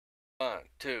1,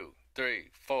 2, 3,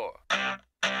 4.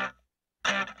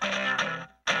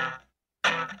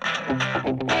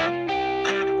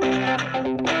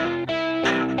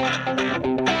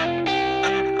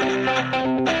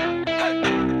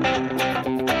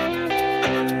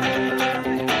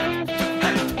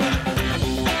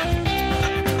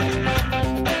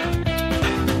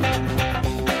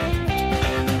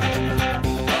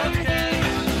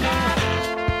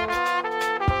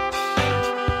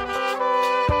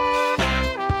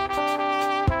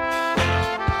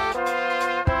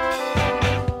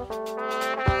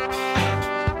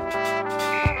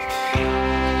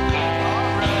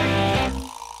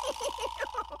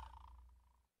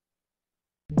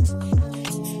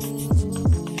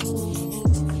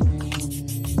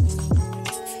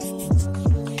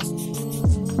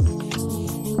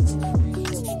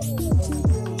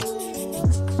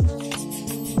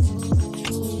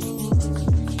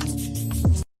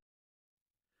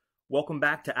 Welcome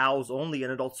back to Owls Only,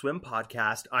 an Adult Swim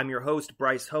podcast. I'm your host,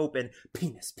 Bryce Hope, and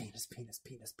penis.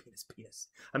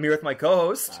 I'm here with my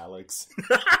co-host, Alex.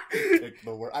 Pick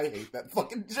the word. I hate that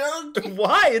fucking joke.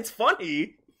 Why? It's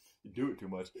funny. You do it too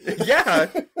much. Yeah,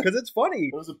 because it's funny.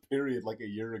 There was a period like a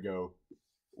year ago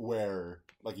where,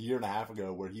 like a year and a half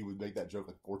ago, where he would make that joke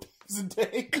like 4 times a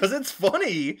day. Because it's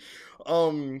funny.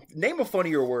 Name a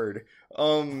funnier word.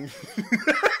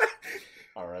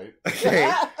 All right. Okay.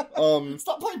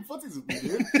 Stop playing footsies with me,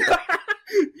 dude.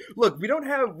 Look, we don't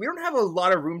have a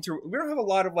lot of room to. We don't have a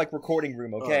lot of like recording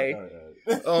room. Okay.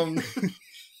 All right.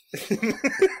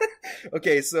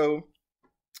 Okay. So,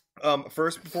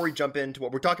 first, before we jump into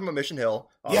what we're talking about, Mission Hill,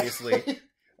 obviously.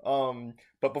 Yeah.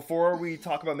 But before we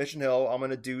talk about Mission Hill, I'm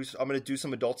gonna do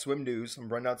some Adult Swim news. I'm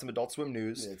running out some Adult Swim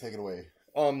news. Yeah, take it away.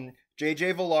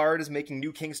 JJ Villard is making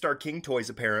new Kingstar King toys,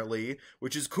 apparently,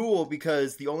 which is cool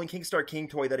because the only Kingstar King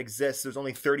toy that exists, there's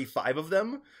only 35 of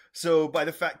them. So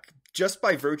just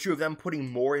by virtue of them putting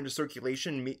more into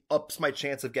circulation, ups my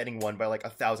chance of getting one by like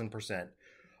 1,000%.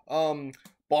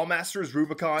 Ballmaster's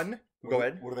Rubicon. Go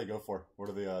ahead. What do they go for? What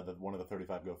do the one of the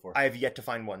 35 go for? I have yet to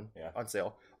find one on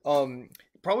sale.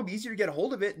 Probably be easier to get a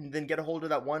hold of it and then get a hold of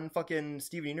that one fucking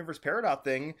Steven Universe Peridot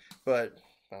thing, but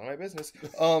none of my business.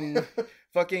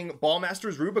 Fucking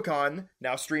Ballmaster's Rubicon,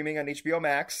 now streaming on HBO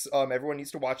Max. Everyone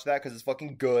needs to watch that because it's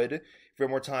fucking good. If you have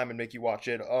more time and make you watch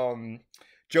it.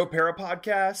 Joe Pera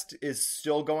podcast is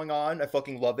still going on. I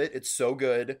fucking love it. It's so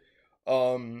good.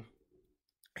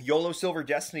 YOLO Silver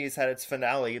Destiny has had its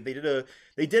finale. They did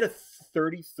a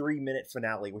 33-minute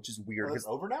finale, which is weird. Oh, it's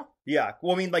over now? Yeah.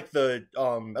 Well, I mean, like the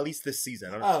at least this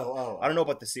season. I don't know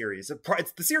about the series.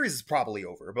 The series is probably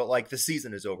over, but like the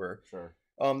season is over. Sure.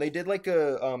 They did like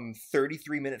a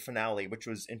 33-minute finale, which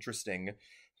was interesting.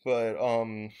 But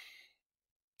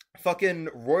fucking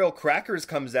Royal Crackers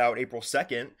comes out April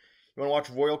 2nd. You want to watch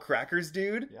Royal Crackers,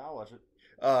 dude? Yeah, I'll watch it.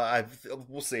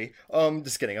 We'll see.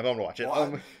 Just kidding. I'm gonna watch it.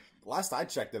 Well, last I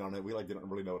checked in on it, we didn't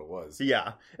really know what it was.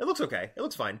 Yeah, it looks okay. It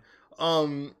looks fine.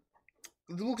 It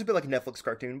looks a bit like a Netflix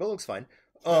cartoon, but it looks fine.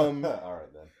 All right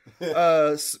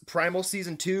then. Primal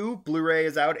Season 2 Blu-ray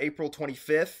is out April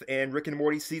 25th, and Rick and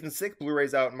Morty Season 6 Blu-ray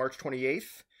is out March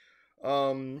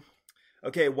 28th.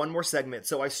 Okay, one more segment.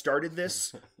 So I started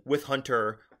this with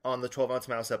Hunter on the 12-Ounce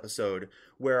Mouse episode,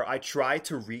 where I try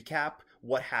to recap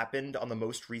what happened on the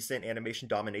most recent Animation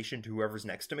Domination to whoever's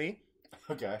next to me.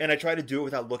 Okay. And I try to do it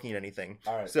without looking at anything.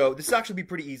 All right. So this will actually be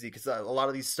pretty easy because a lot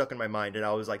of these stuck in my mind, and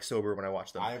I was like sober when I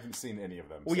watched them. I haven't seen any of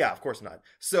them. Well, yeah, of course not.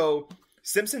 So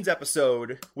Simpsons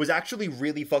episode was actually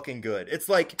really fucking good. It's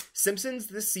like Simpsons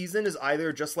this season is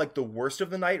either just like the worst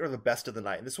of the night or the best of the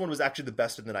night. And this one was actually the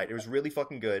best of the night. It was really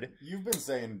fucking good. You've been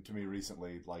saying to me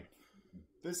recently, like,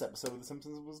 this episode of The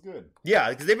Simpsons was good.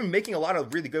 Yeah, because they've been making a lot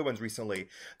of really good ones recently.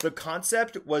 The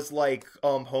concept was like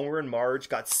Homer and Marge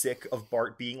got sick of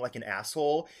Bart being like an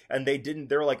asshole, and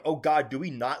they're like, oh god, do we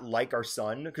not like our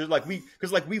son? Because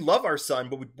we love our son,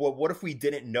 but what if we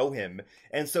didn't know him?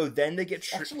 And so then they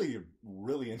get actually a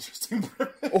really interesting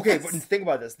premise. Okay, but think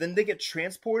about this. Then they get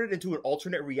transported into an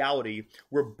alternate reality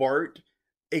where Bart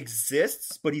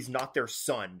exists, but he's not their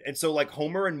son. And so like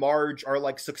Homer and Marge are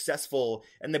like successful,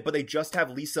 but they just have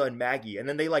Lisa and Maggie, and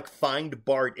then they like find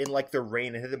Bart in like the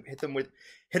rain and hit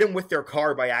him with their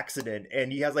car by accident,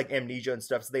 and he has like amnesia and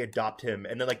stuff, so they adopt him.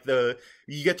 And then like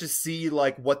you get to see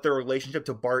like what their relationship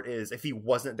to Bart is if he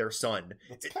wasn't their son.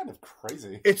 It's kind of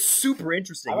crazy. It's super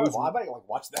interesting. I might like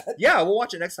watch that. Yeah, we'll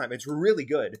watch it next time. It's really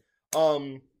good.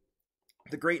 The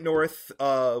Great North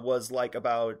was like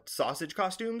about sausage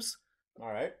costumes. All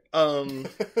right.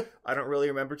 I don't really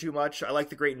remember too much. I like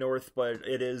The Great North, but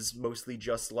it is mostly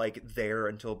just like there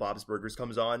until Bob's Burgers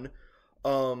comes on.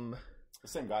 The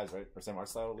same guys, right? Or same art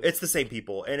style? At least? It's the same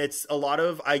people, and it's a lot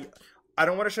of I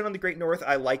don't want to shit on the Great North.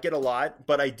 I like it a lot,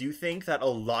 but I do think that a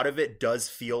lot of it does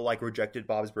feel like rejected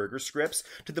Bob's Burgers scripts,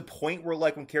 to the point where,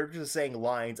 like, when characters are saying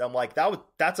lines, I'm like,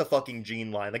 that's a fucking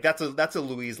Gene line. Like, that's a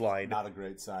Louise line. Not a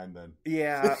great sign, then.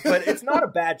 Yeah, but it's not a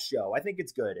bad show. I think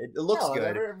it's good. It looks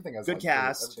good. Everything has good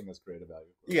cast. Everything has creative value.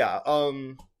 Yeah.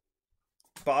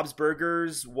 Bob's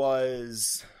Burgers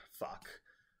was fuck.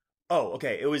 Oh,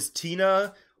 okay. It was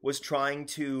Tina was trying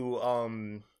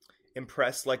to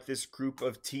impress like this group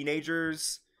of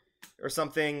teenagers or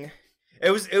something.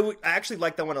 I actually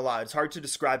like that one a lot. It's hard to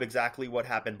describe exactly what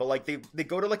happened, but like they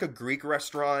go to like a Greek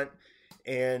restaurant,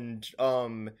 and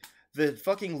the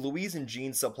fucking Louise and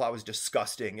Gene subplot was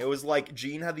disgusting. It was like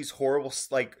Gene had these horrible,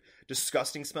 like,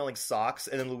 disgusting smelling socks,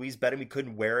 and then Louise bet him he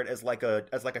couldn't wear it as like a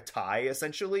tie,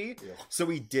 essentially. Yeah. So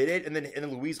he did it, and then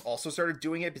Louise also started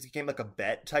doing it because it became like a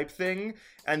bet type thing.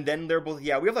 And then they're both,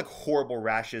 yeah, we have like horrible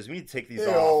rashes. We need to take these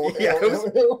off. Yeah,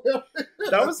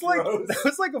 that was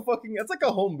like a fucking, that's like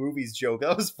a home movies joke.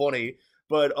 That was funny.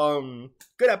 But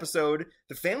good episode.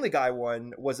 The Family Guy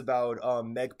one was about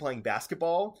Meg playing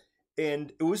basketball.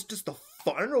 And it was just I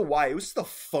don't know why, it was just the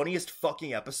funniest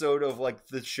fucking episode of like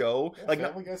the show. Yeah, like,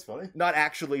 Family Guy's funny. Not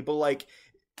actually, but like,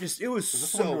 just it was Is this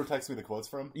so. the one you were texting me the quotes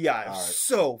from? Yeah, it was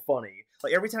so funny.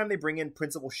 Like every time they bring in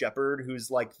Principal Shepard, who's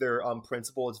like their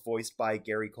principal, is voiced by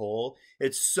Gary Cole.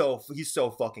 He's so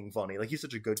fucking funny. Like he's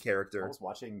such a good character. I was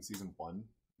watching season 1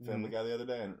 Family Guy the other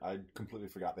day, and I completely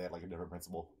forgot they had like a different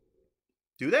principal.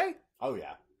 Do they? Oh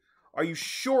yeah. Are you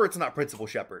sure it's not Principal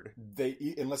Shepard?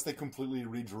 Unless they completely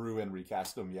redrew and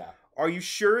recast him, yeah. Are you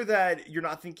sure that you're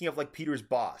not thinking of like Peter's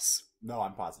boss? No,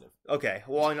 I'm positive. Okay,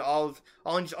 well,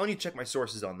 I'll need to check my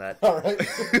sources on that. All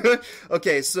right.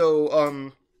 Okay,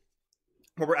 so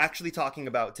what we're actually talking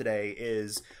about today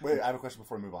is. Wait, I have a question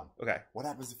before we move on. Okay. What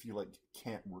happens if you like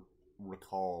can't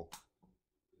recall?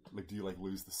 Like, do you like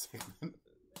lose the segment?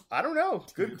 I don't know.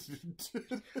 Good.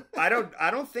 I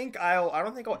don't think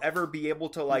I'll ever be able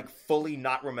to like fully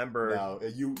not remember. No,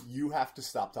 you have to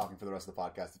stop talking for the rest of the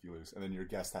podcast if you lose, and then your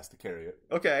guest has to carry it.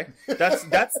 Okay, that's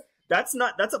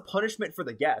a punishment for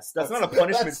the guest. That's not a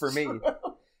punishment for me.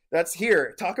 That's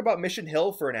here. Talk about Mission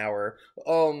Hill for an hour.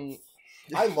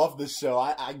 I love this show.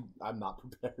 I'm not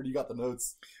prepared. You got the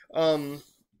notes.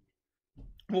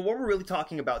 Well, what we're really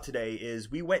talking about today is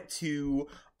we went to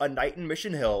A Night in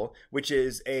Mission Hill, which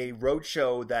is a road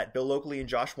show that Bill Oakley and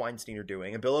Josh Weinstein are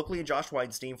doing. And Bill Oakley and Josh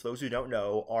Weinstein, for those who don't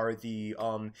know, are they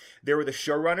were the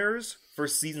showrunners for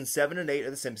season 7 and 8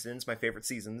 of The Simpsons, my favorite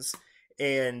seasons.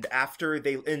 And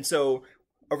so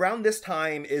around this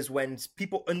time is when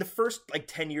people, in the first like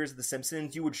 10 years of The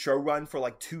Simpsons, you would showrun for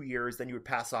like 2 years, then you would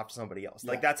pass off to somebody else.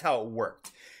 Like that's how it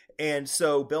worked. And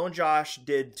so Bill and Josh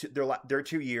did their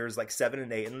 2 years, like 7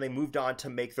 and 8, and then they moved on to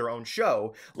make their own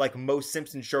show, like most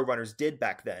Simpsons showrunners did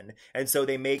back then. And so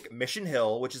they make Mission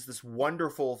Hill, which is this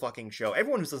wonderful fucking show.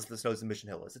 Everyone who listens to this knows what Mission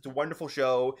Hill is. It's a wonderful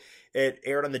show. It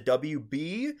aired on the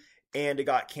WB, and it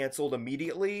got canceled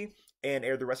immediately, and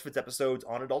aired the rest of its episodes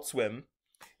on Adult Swim.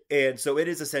 And so it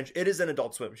is an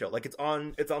Adult Swim show. Like it's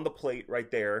on the plate right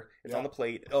there. It's on the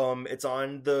plate. It's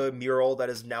on the mural that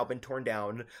has now been torn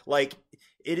down. Like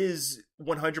it is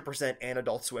 100% an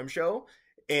Adult Swim show.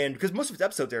 And because most of its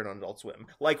episodes aired on Adult Swim,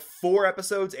 like 4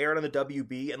 episodes aired on the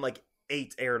WB, and like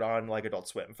 8 aired on like Adult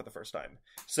Swim for the first time.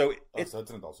 So it's an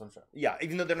Adult Swim show. Yeah,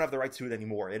 even though they don't have the rights to it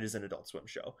anymore, it is an Adult Swim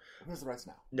show. Who has the rights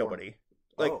now? Nobody.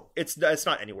 Like it's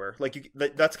not anywhere. Like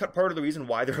that's part of the reason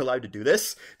why they're allowed to do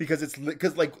this, because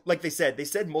like they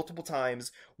said multiple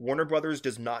times, Warner Brothers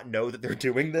does not know that they're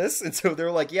doing this, and so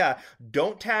they're like, yeah,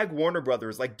 don't tag Warner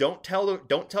Brothers. Like don't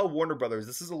tell Warner Brothers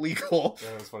this is illegal.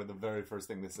 Yeah, it was funny. The very first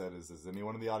thing they said is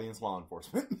anyone in the audience law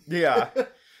enforcement? Yeah.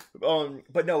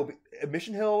 But no,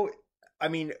 Mission Hill. I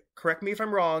mean, correct me if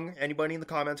I'm wrong. Anybody in the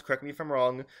comments, correct me if I'm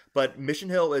wrong. But Mission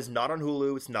Hill is not on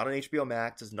Hulu. It's not on HBO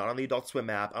Max. It's not on the Adult Swim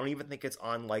app. I don't even think it's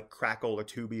on like Crackle or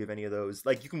Tubi, of any of those.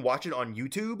 Like you can watch it on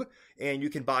YouTube, and you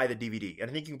can buy the DVD.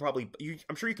 And I think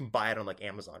I'm sure you can buy it on like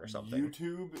Amazon or something.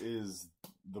 YouTube is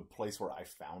the place where I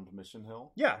found Mission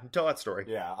Hill. Yeah, tell that story.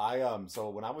 Yeah, so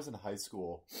when I was in high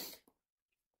school,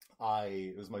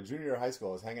 it was my junior year of high school.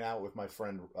 I was hanging out with my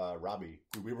friend Robbie,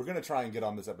 who we were going to try and get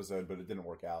on this episode, but it didn't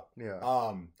work out.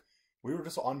 Yeah. We were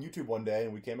just on YouTube one day,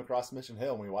 and we came across Mission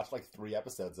Hill, and we watched like 3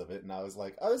 episodes of it, and I was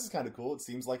like, oh, this is kind of cool. It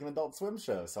seems like an Adult Swim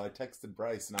show. So I texted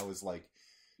Bryce, and I was like,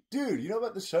 dude, you know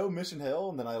about the show Mission Hill?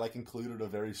 And then I like included a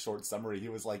very short summary. He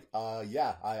was like,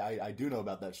 yeah, I do know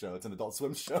about that show. It's an Adult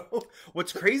Swim show.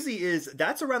 What's crazy is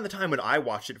that's around the time when I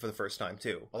watched it for the first time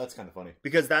too. Oh, that's kind of funny.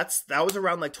 Because that was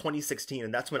around like 2016,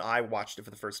 and that's when I watched it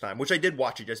for the first time. Which I did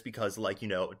watch it just because, like, you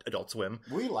know, Adult Swim.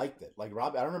 We liked it. Like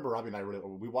I remember Robbie and I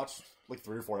we watched like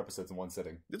 3 or 4 episodes in one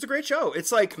sitting. It's a great show.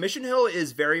 It's like Mission Hill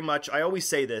is very much. I always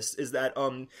say this is that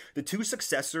the two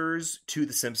successors to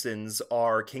The Simpsons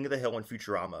are King of the Hill and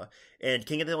Futurama. And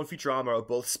King of the Hill and Futurama are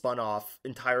both spun off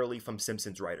entirely from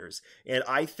Simpsons writers. And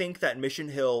I think that Mission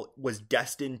Hill was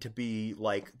destined to be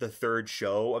like the third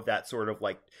show of that sort of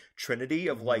like trinity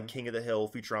of like King of the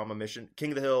Hill, Futurama,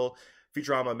 King of the Hill,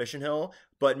 Futurama, Mission Hill.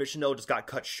 But Mission Hill just got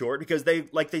cut short because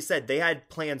they said, they had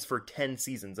plans for 10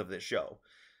 seasons of this show.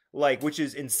 Like, which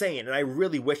is insane. And I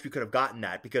really wish we could have gotten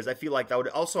that, because I feel like that would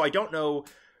also, I don't know,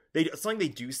 something they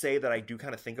do say that I do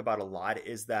kind of think about a lot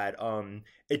is that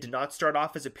it did not start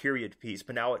off as a period piece,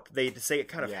 but now they say it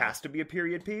kind of has to be a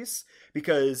period piece,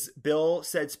 because Bill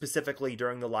said specifically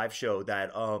during the live show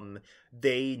that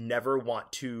they never want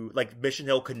to, like, Mission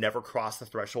Hill could never cross the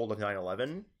threshold of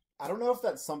 9/11. I don't know if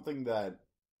that's something that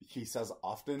he says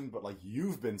often, but like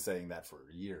you've been saying that for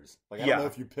years. Like I don't know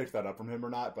if you picked that up from him or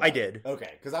not. But I did.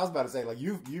 Okay, because I was about to say like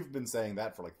you've been saying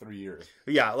that for like 3 years.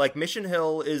 Yeah, like Mission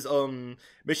Hill is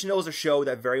a show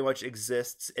that very much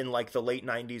exists in like the late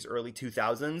 90s, early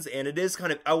 2000s, and it is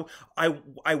kind of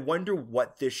I wonder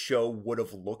what this show would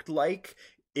have looked like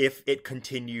if it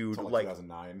continued Until, like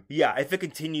 2009. Yeah, if it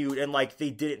continued and like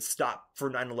they didn't stop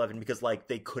for 9/11 because like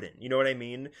they couldn't, you know what I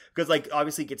mean? Because like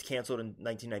obviously it gets canceled in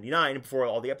 1999 before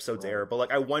all the episodes air, but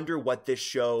like I wonder what this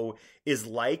show is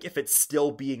like if it's still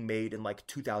being made in like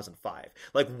 2005.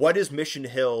 Like what is Mission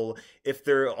Hill if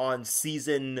they're on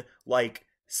season like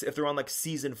if they're on like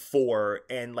season 4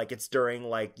 and like it's during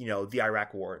like, you know, the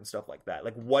Iraq War and stuff like that?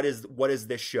 Like what is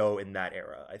this show in that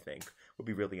era? I think would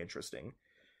be really interesting.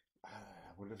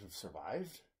 Would it have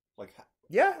survived? Like,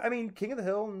 yeah, I mean, King of the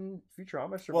Hill and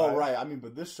Futurama survived. Well, right. I mean,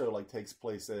 but this show like takes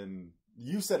place in.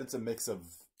 You said it's a mix of.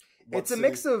 It's a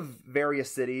mix of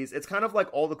various cities. It's kind of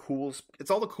like all the coolest.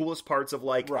 It's all the coolest parts of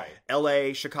like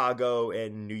L.A., Chicago,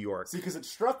 and New York. See, because it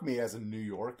struck me as a New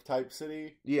York type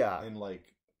city. Yeah, and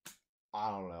like,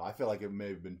 I don't know. I feel like it may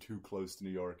have been too close to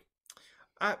New York.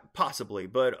 Possibly,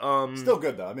 but still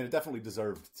good though. I mean, it definitely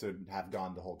deserved to have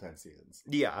gone the whole 10 seasons.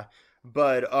 Yeah.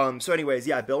 But so anyways,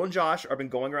 yeah, Bill and Josh have been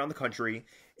going around the country,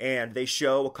 and they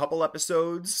show a couple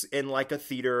episodes in like a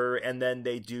theater, and then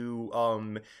they do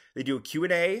a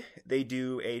Q&A, they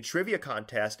do a trivia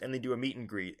contest, and they do a meet and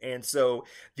greet. And so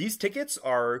these tickets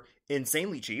are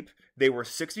insanely cheap. They were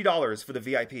 $60 for the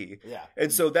VIP. Yeah.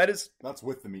 And so that's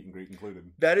with the meet and greet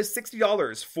included. That is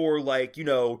 $60 for like, you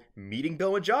know, meeting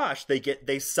Bill and Josh.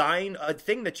 They sign a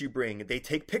thing that you bring. They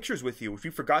take pictures with you, which we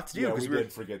forgot to do. Yeah, we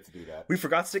did forget to do that. We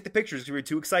forgot to take the pictures because we were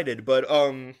too excited. But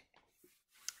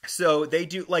so they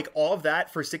do like all of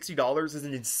that for $60 is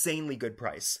an insanely good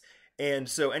price. And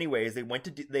so anyways,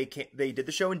 they did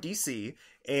the show in DC,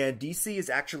 and DC is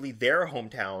actually their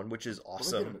hometown, which is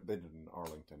awesome. Well, they did in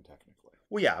Arlington technically.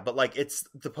 Well, yeah, but like it's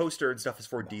the poster and stuff is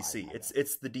for DC.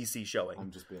 It's the DC showing.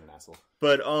 I'm just being an asshole.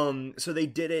 But so they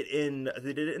did it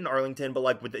in Arlington, but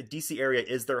like with the DC area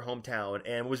is their hometown.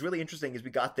 And what was really interesting is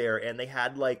we got there and they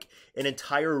had like an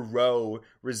entire row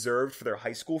reserved for their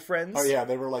high school friends. Oh yeah,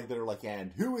 they were like,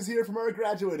 and who was here from our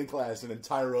graduating class? An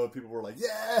entire row of people were like,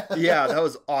 yeah, yeah, that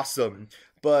was awesome.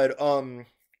 But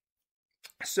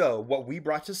so what we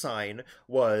brought to sign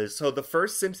was, so the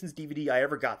first Simpsons DVD I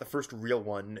ever got, the first real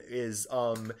one, is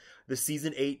the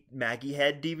season 8 Maggie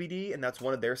Head DVD, and that's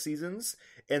one of their seasons.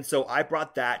 And so I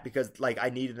brought that because like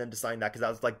I needed them to sign that because that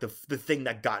was like the thing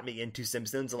that got me into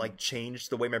Simpsons and like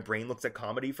changed the way my brain looks at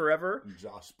comedy forever.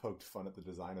 Josh poked fun at the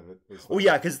design of it. Oh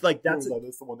yeah, because like that's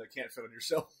the one that can't fit on your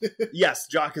shelf. Yes,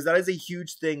 Josh, because that is a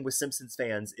huge thing with Simpsons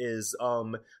fans is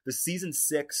the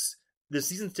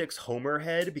season 6 Homer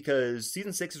head, because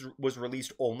season 6 was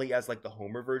released only as like the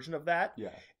Homer version of that. Yeah.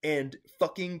 And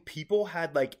fucking people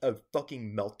had like a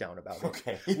fucking meltdown about it.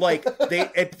 Okay. Like they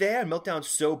had meltdowns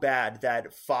so bad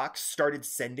that Fox started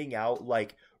sending out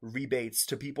like rebates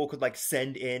to people could like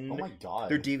send in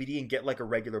their DVD and get like a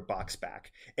regular box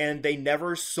back. And they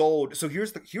never sold. So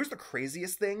here's the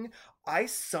craziest thing. I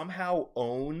somehow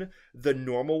own the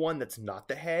normal one that's not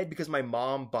the head because my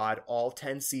mom bought all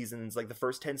 10 seasons, like the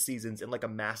first 10 seasons in like a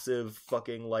massive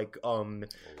fucking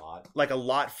a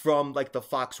lot from like the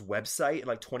Fox website in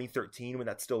like 2013 when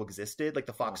that still existed, like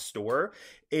the Fox store.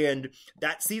 And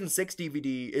that season 6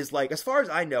 DVD is like, as far as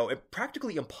I know,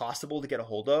 practically impossible to get a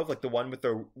hold of, like the one with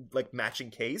the like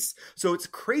matching case. So it's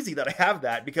crazy that I have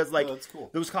that because like that's cool.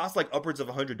 those cost like upwards of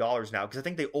 $100 now because I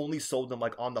think they only sold them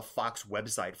like on the Fox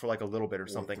website for like a little bit or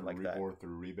something like that. Or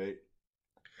through rebate.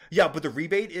 Yeah, but the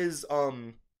rebate is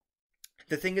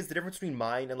the thing is the difference between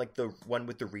mine and like the one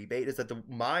with the rebate is that the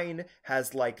mine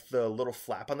has like the little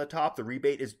flap on the top. The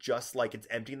rebate is just like it's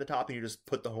empty in the top and you just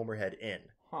put the Homer head in.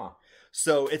 Huh.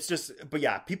 So it's just, but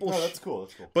yeah, people. Oh, that's cool.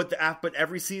 That's cool. But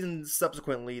every season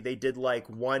subsequently, they did like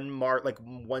one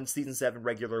season 7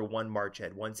 regular, one March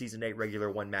head, one season 8 regular,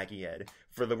 one Maggie head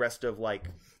for the rest of like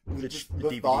the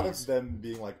DVDs. Thought of them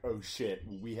being like, oh shit,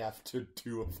 we have to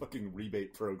do a fucking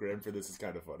rebate program for this is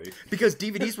kind of funny because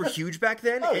DVDs were huge back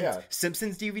then. Oh, and yeah.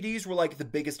 Simpsons DVDs were like the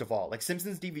biggest of all. Like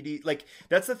Simpsons DVD, like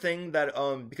that's the thing that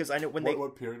because I know when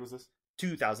what period was this?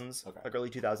 2000s, okay. like early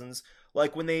 2000s,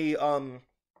 like when they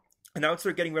announced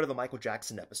they're getting rid of the Michael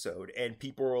Jackson episode, and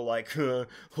people were like,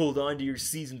 hold on to your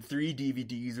season 3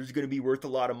 DVDs, there's going to be worth a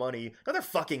lot of money. No, they're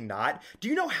fucking not. Do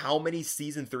you know how many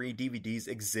season 3 DVDs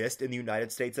exist in the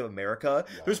United States of America?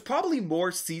 Yeah. There's probably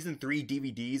more season 3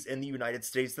 DVDs in the United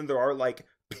States than there are, like,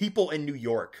 people in New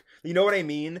York. You know what I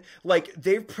mean? Like,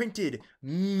 they've printed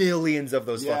millions of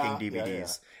those fucking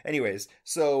DVDs. Yeah. Anyways,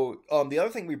 so the other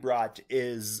thing we brought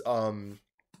is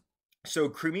so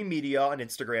Creamy Media on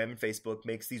Instagram and Facebook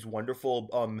makes these wonderful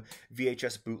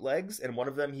VHS bootlegs, and one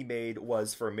of them he made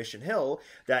was for Mission Hill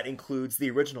that includes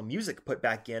the original music put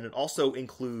back in and also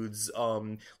includes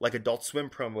like Adult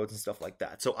Swim promos and stuff like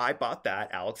that. So I bought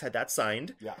that. Alex had that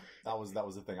signed. Yeah, that was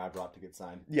the thing I brought to get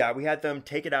signed. Yeah, we had them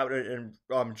take it out and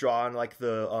draw on like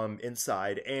the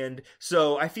inside. And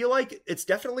so I feel like it's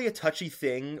definitely a touchy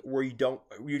thing where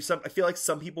I feel like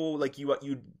some people like you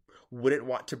wouldn't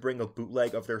want to bring a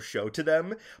bootleg of their show to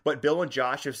them, but Bill and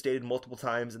Josh have stated multiple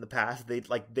times in the past they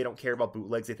don't care about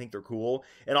bootlegs. They think they're cool,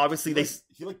 and obviously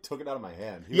he took it out of my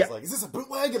hand. He was like, "Is this a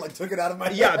bootleg?" and like took it out of my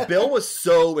hand. Yeah, Bill was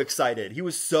so excited. He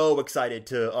was so excited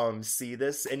to see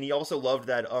this, and he also loved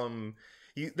that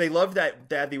they loved that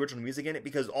they had the original music in it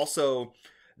because also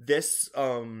this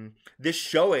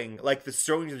showing, like the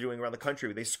showings they're doing around the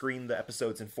country, they screen the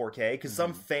episodes in 4K because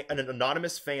an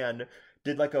anonymous fan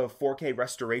did like a 4K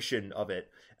restoration of it,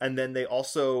 and then they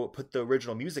also put the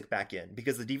original music back in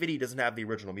because the DVD doesn't have the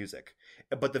original music,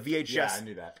 but the VHS, I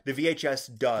knew that. The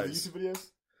VHS does. The YouTube videos?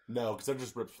 No, because they're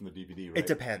just ripped from the DVD, right? It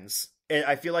depends. And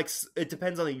I feel like it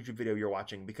depends on the YouTube video you're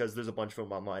watching because there's a bunch of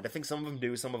them online. I think some of them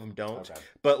do, some of them don't. Okay.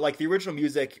 But like the original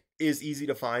music is easy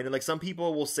to find, and like some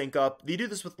people will sync up. They do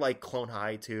this with like Clone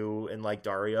High too, and like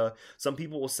Daria. Some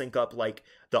people will sync up like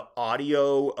the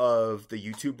audio of the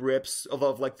YouTube rips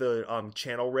of like the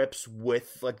channel rips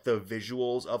with like the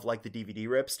visuals of like the DVD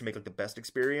rips to make like the best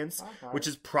experience, which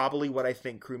is probably what I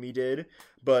think Krumi did.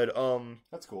 But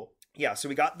that's cool. Yeah, so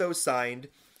we got those signed.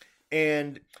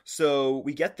 And so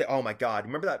we get there. Oh my god!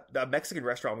 Remember that Mexican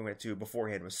restaurant we went to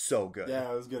beforehand was so good. Yeah,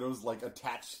 it was good. It was like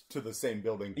attached to the same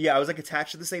building. Yeah, it was like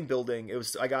attached to the same building. It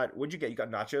was. What'd you get? You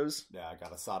got nachos? Yeah, I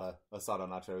got asada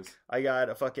nachos. I got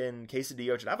a fucking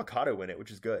quesadilla with avocado in it, which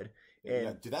is good. And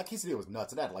yeah, dude, that quesadilla was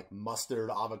nuts. It had like mustard,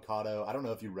 avocado. I don't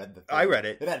know if you read the thing. I read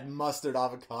it. It had mustard,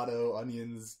 avocado,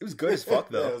 onions. It was good as fuck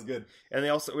though. Yeah, it was good. And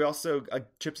we also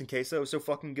chips and queso. It was so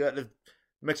fucking good.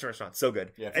 Mexican restaurant, so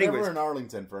good. Yeah, if you're ever in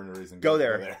Arlington for any reason, go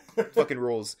there. Fucking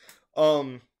rules.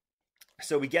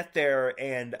 So we get there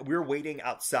and we're waiting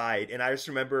outside, and I just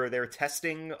remember they were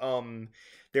testing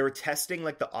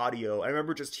like the audio. I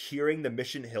remember just hearing the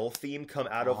Mission Hill theme come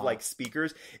out of like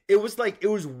speakers. It was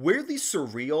weirdly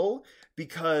surreal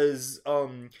because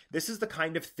this is the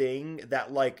kind of thing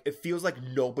that like it feels like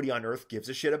nobody on earth gives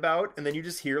a shit about, and then you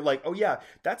just hear like, oh yeah,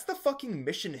 that's the fucking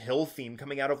Mission Hill theme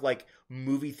coming out of like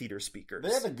movie theater speakers.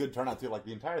 They had a good turnout too. Like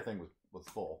the entire thing was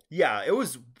full. Yeah, it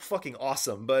was fucking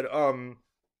awesome. But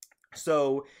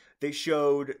so they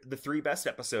showed the 3 best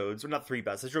episodes, or not 3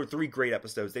 best. They showed 3 great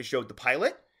episodes. They showed the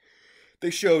pilot. They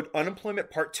showed Unemployment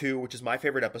Part 2, which is my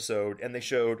favorite episode, and they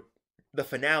showed the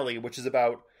finale, which is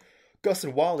about Gus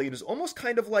and Wally. It is almost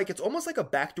like a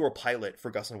backdoor pilot for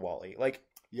Gus and Wally. Like,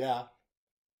 yeah,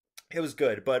 It was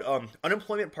good, but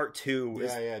Unemployment Part 2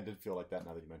 is Yeah, I did feel like that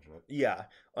now that you mention it. yeah.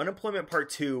 Unemployment Part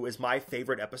 2 is my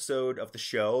favorite episode of the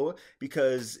show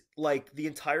because like the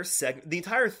entire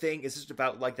thing is just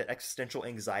about like that existential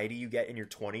anxiety you get in your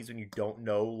 20s when you don't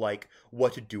know like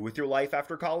what to do with your life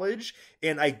after college,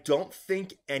 and I don't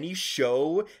think any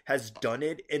show has done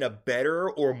it in a better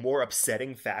or more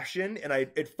upsetting fashion, and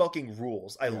it fucking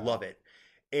rules. I love it.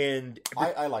 And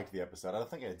I liked the episode. I don't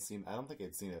think I'd seen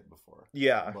it before.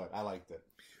 Yeah. But I liked it.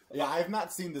 Yeah, I have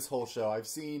not seen this whole show. I've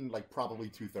seen like probably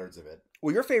 2/3 of it.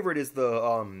 Well, your favorite is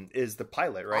the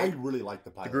pilot, right? I really like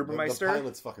the pilot. The Grubermeister? The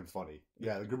pilot's fucking funny.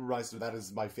 Yeah, the Grubermeister, that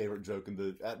is my favorite joke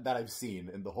in that I've seen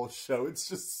in the whole show. It's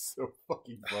just so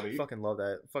fucking funny. I fucking love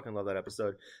that. Fucking love that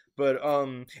episode. But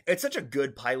it's such a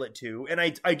good pilot too. And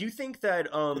I do think that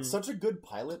it's such a good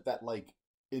pilot that like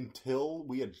until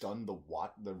we had done the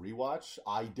rewatch,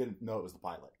 I didn't know it was the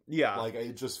pilot. Yeah. Like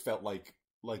it just felt like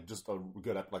just a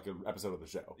good an episode of the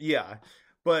show. Yeah.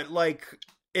 But like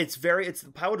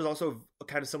the pilot is also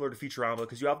kind of similar to Futurama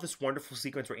because you have this wonderful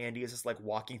sequence where Andy is just like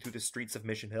walking through the streets of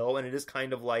Mission Hill, and it is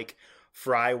kind of like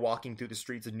Fry walking through the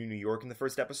streets of New York in the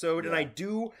first episode. Yeah. And I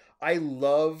do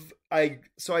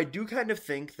kind of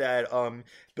think that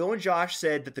Bill and Josh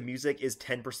said that the music is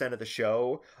 10% of the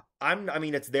show. I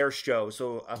mean, it's their show,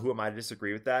 so who am I to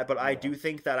disagree with that? But I do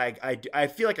think that I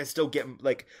feel like I still get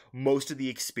like most of the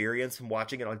experience from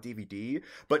watching it on DVD.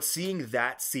 But seeing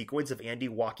that sequence of Andy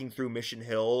walking through Mission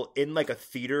Hill in like a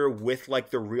theater with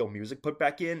like the real music put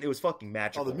back in, it was fucking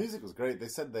magical. Oh, the music was great. They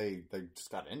said they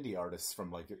just got indie artists from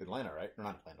like Atlanta, right? Or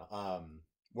not Atlanta.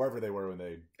 Wherever they were when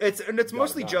they it's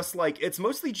mostly just like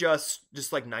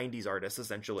just like 90s artists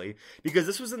essentially, because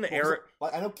this was in the era.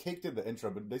 I know Cake did the intro,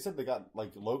 but they said they got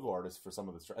like logo artists for some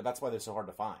of this, and that's why they're so hard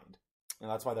to find, and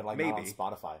that's why they're like not on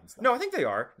Spotify and stuff. No, I think they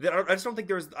are. I just don't think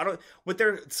there's. I don't. What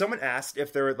they're. Someone asked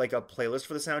if they're like a playlist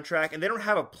for the soundtrack, and they don't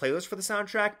have a playlist for the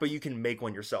soundtrack, but you can make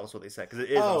one yourself. Is what they said, because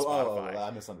it is on Spotify.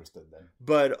 I misunderstood then.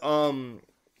 But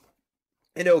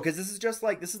you know, because this is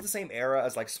the same era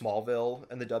as like Smallville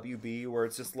and the WB, where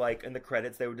it's just like in the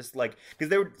credits they would just like, because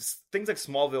they would things like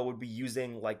Smallville would be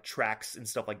using like tracks and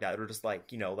stuff like that, or just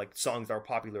like, you know, like songs that were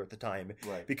popular at the time,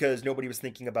 right? Because nobody was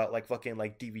thinking about like fucking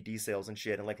like DVD sales and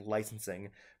shit and like licensing.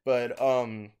 But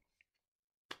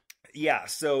yeah,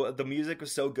 so the music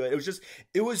was so good.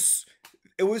 It was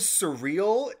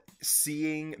surreal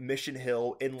seeing Mission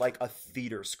Hill in like a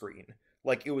theater screen.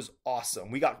 Like, it was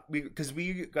awesome. Because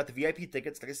we got the VIP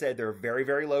tickets. Like I said, they're very,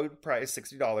 very low price,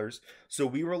 $60. So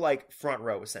we were like front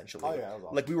row essentially. Oh yeah, that was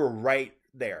awesome. Like we were right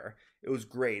there. It was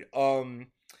great.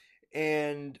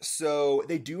 And so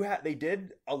they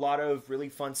did a lot of really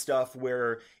fun stuff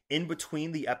where in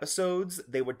between the episodes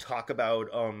they would kind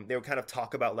of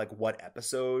talk about like what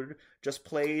episode just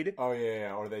played. Oh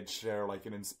yeah, or they'd share like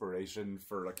an inspiration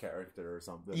for a character or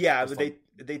something. Yeah, just, but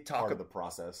they talk part of the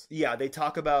process. Yeah, they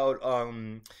talk about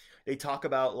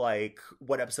like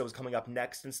what episode was coming up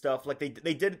next and stuff. Like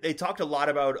they talked a lot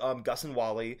about Gus and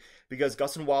Wally, because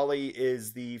Gus and Wally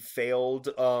is the failed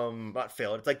not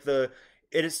failed. It's like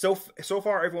it is so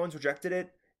far everyone's rejected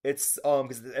it. It's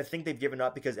because I think they've given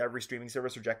up because every streaming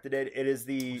service rejected it. It is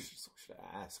the should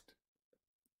have asked.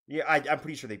 Yeah, I'm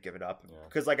pretty sure they've given up.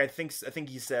 Because like I think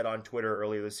he said on Twitter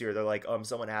earlier this year, they're like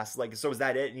someone asked like, so is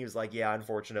that it? And he was like, yeah,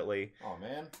 unfortunately. Oh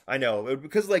man. I know,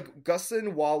 because like Gus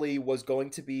and Wally was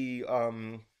going to be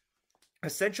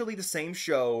essentially the same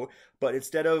show, but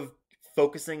instead of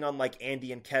focusing on like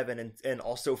Andy and Kevin and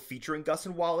also featuring Gus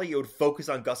and Wally, it would focus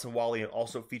on Gus and Wally and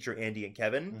also feature Andy and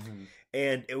Kevin. Mm-hmm.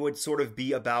 And it would sort of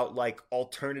be about like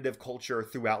alternative culture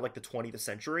throughout like the 20th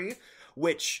century,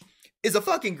 which is a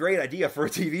fucking great idea for a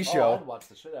TV show. Oh, I'd watch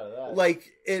the shit out of that. Like,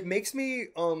 it makes me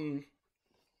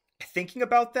thinking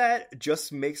about that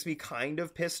just makes me kind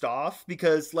of pissed off,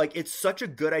 because like it's such a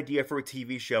good idea for a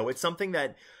TV show. It's something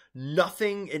that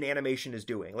nothing in animation is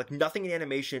doing. Like, nothing in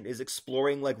animation is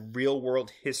exploring like real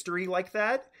world history like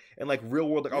that, and like real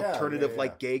world like alternative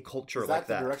like gay culture like that. Is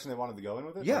that the direction they wanted to go in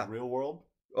with it? Yeah, like real world.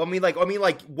 I mean,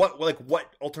 what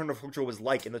alternative culture was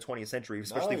like in the 20th century,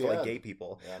 especially for like gay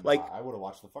people. Yeah, like, I would have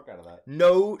watched the fuck out of that.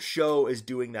 No show is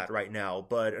doing that right now,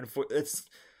 but it's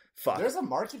fuck. There's a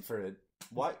market for it.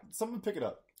 Why? Someone pick it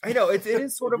up. I know it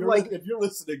is sort of like, if you're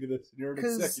listening to this, and you're an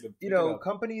executive. You know,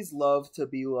 companies love to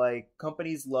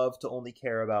only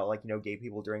care about like, you know, gay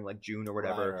people during like June or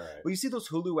whatever. Right. But you see those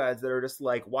Hulu ads that are just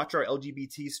like, watch our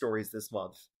LGBT stories this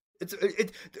month.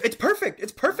 It's perfect.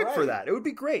 It's perfect for Right. that. It would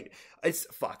be great. It's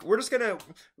fuck. We're just gonna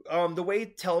the way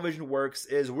television works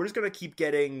is we're just gonna keep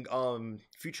getting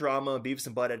Futurama and Beavis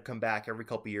and Butthead come back every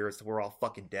couple years till we're all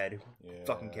fucking dead. Who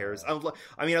fucking cares?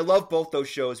 I mean, I love both those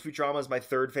shows. Futurama is my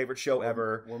third favorite show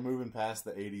ever. We're moving past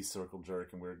the 80s circle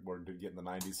jerk and we're getting the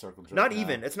 90s circle jerk. Not now.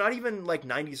 even. It's not even like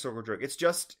 90s circle jerk. It's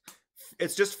just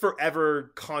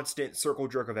forever constant circle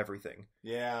jerk of everything.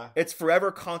 Yeah. It's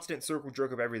forever constant circle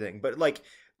jerk of everything. But like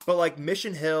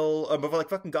Mission Hill, but like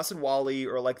fucking Gus and Wally,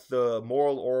 or like the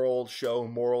Moral Oral show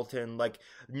Moralton, like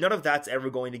none of that's ever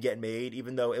going to get made,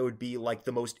 even though it would be like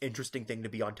the most interesting thing to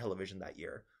be on television that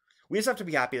year. We just have to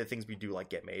be happy that things we do like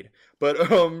get made.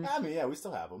 But I mean, yeah, we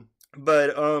still have them.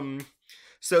 But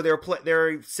so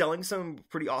they're selling some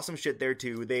pretty awesome shit there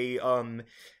too. They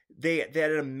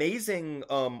had an amazing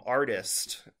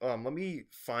artist. Let me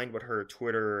find what her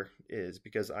Twitter is,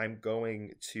 because I'm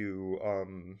going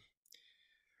to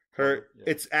her. Yeah.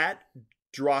 It's at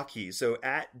Drawkey, so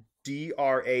at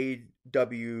DrawCkie,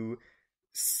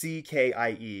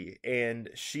 and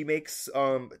she makes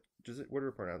what are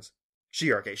her pronouns?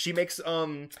 She, okay. She makes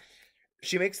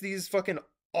these fucking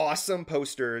awesome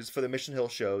posters for the Mission Hill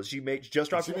shows. She makes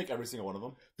just dropped. Did she make every single one of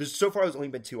them? So far, there's only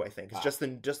been 2, I think. It's just the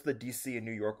DC and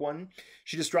New York one.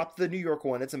 She just dropped the New York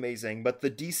one. It's amazing, but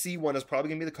the DC one is probably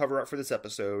gonna be the cover art for this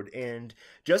episode. And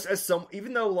just as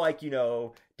even though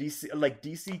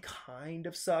DC kind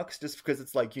of sucks, just because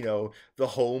it's like the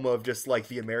home of just like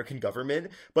the American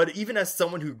government. But even as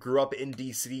someone who grew up in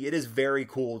DC, it is very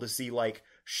cool to see like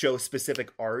show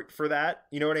specific art for that.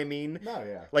 You know what I mean? No,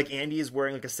 yeah. Like Andy is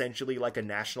wearing like essentially like a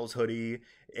Nationals hoodie,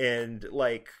 and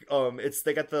like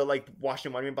they got the like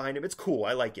Washington Monument behind him. It's cool.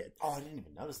 I like it. Oh, I didn't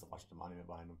even notice the Washington Monument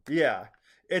behind him. Yeah.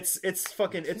 It's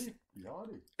fucking Yachty.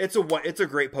 it's a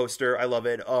great poster. I love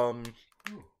it.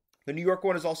 The New York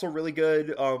one is also really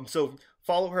good. So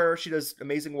follow her. She does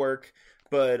amazing work.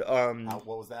 But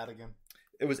what was that again?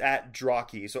 It was at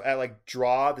Drawkey. So at like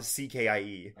draw the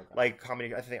CKIE. Okay. Like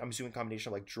combination, I'm assuming combination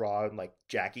of like draw and like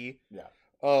Jackie. Yeah.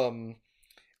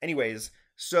 Anyways,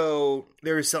 so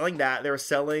they were selling that. They were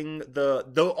selling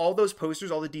all those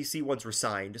posters, all the DC ones were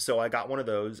signed. So I got one of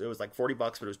those. It was like $40,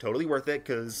 but it was totally worth it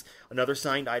because another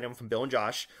signed item from Bill and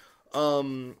Josh.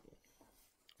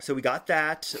 So we got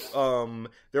that.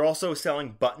 They're also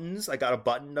selling buttons. I got a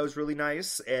button that was really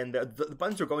nice, and the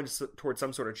buttons are going towards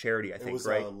some sort of charity, I think, it was,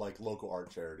 right? like local art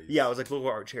charities. Yeah, it was like local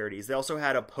art charities. They also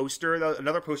had a poster,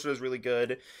 another poster that was really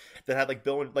good, that had like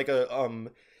Bill and like a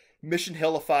Mission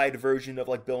Hillified version of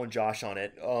like Bill and Josh on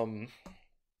it.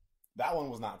 That one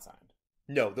was not signed.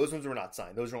 No, those ones were not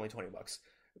signed. Those were only $20.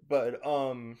 But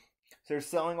so they're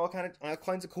selling all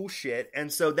kinds of cool shit,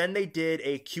 and so then they did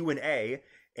a Q&A.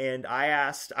 And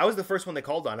I was the first one they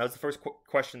called on. I was the first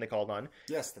question they called on.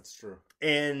 Yes, that's true.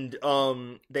 And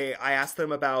I asked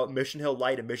them about Mission Hill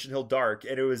Light and Mission Hill Dark,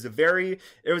 and it was a very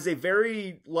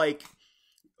like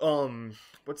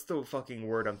what's the fucking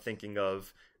word I'm thinking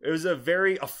of? It was a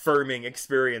very affirming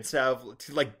experience to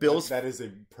like Bill's. That is a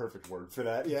perfect word for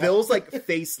that. Yeah. Bill's like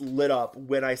face lit up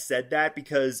when I said that,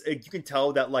 because you can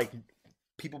tell that like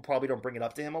people probably don't bring it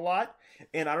up to him a lot.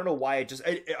 And I don't know why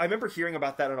I remember hearing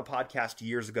about that on a podcast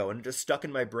years ago, and it just stuck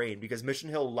in my brain, because Mission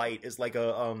Hill Light is like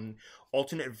a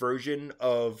alternate version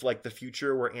of like the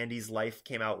future where Andy's life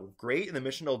came out great, and the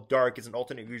Mission Hill Dark is an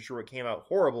alternate future where it came out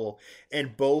horrible.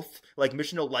 And both, like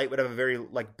Mission Hill Light would have a very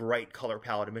like bright color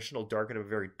palette, and Mission Hill Dark would have a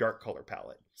very dark color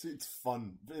palette. See, it's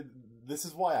fun. This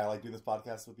is why I like doing this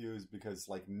podcast with you, is because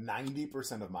like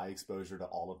 90% of my exposure to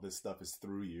all of this stuff is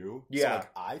through you. Yeah. So,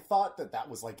 like, I thought that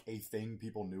was like a thing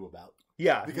people knew about.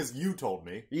 Yeah. Because you told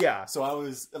me. Yeah. So I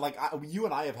was like, you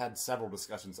and I have had several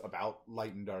discussions about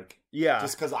Light and Dark. Yeah.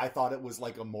 Just because I thought it was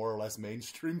like a more or less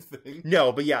mainstream thing.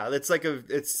 No, but yeah,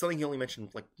 it's something he only mentioned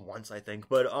like once, I think.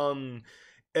 But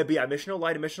yeah, Mission Hill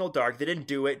Light and Mission Hill Dark, they didn't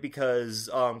do it because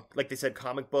like they said,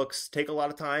 comic books take a lot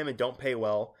of time and don't pay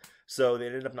well, so they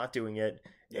ended up not doing it.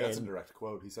 Yeah, that's a direct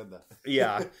quote. He said that.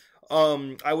 Yeah.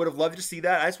 I would have loved to see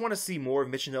that. I just want to see more of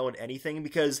Mission Hill in anything,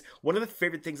 because one of the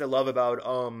favorite things I love about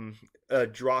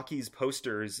Drawkey's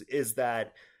posters is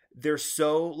that they're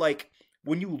so like,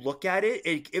 when you look at it,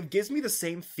 it gives me the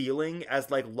same feeling as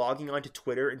like logging onto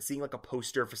Twitter and seeing like a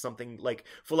poster for something like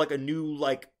for like a new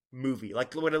like movie.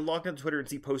 Like when I log on Twitter and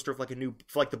see poster for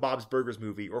like the Bob's Burgers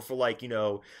movie, or for like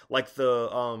like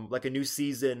the like a new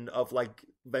season of like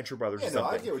Venture Brothers or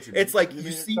something. I get what you mean. It's like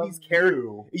you see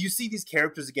these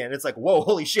characters again. It's like, whoa,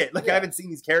 holy shit! Like I haven't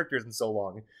seen these characters in so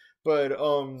long. But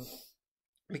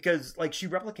because like she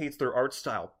replicates their art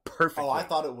style perfectly. Oh, I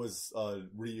thought it was a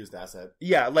reused asset.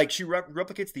 Yeah, like she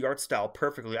replicates the art style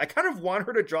perfectly. I kind of want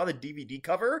her to draw the DVD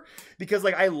cover because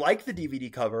like I like the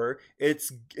DVD cover.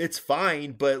 It's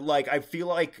fine, but like I feel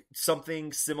like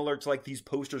something similar to like these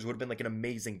posters would have been like an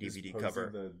amazing DVD cover.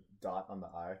 The dot on the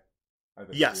eye.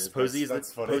 Yes, Posey is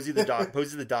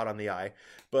the dot on the eye.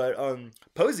 But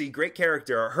Posey, great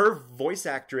character. Her voice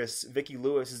actress Vicki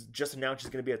Lewis has just announced she's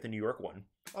going to be at the New York one.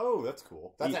 Oh, that's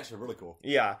cool. That's actually really cool.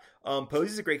 Yeah.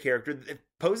 Posey's a great character.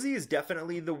 Posey is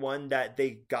definitely the one that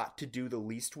they got to do the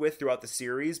least with throughout the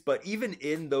series, but even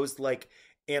in those like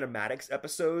animatics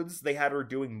episodes, they had her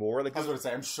doing more. Like I was going to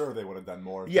say, I'm sure they would have done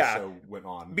more if the show went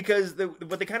on. Because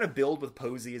what they kind of build with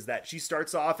Posey is that she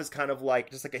starts off as kind of like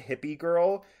just like a hippie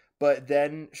girl, but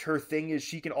then her thing is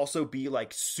she can also be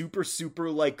like super,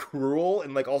 super like cruel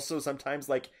and like also sometimes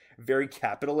like very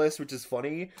capitalist, which is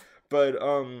funny. But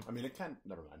I mean, it can.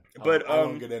 Never mind. But I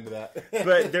won't get into that.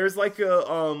 But there's like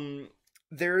a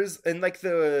there's in like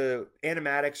the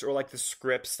animatics or like the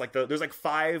scripts, like there's like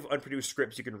 5 unproduced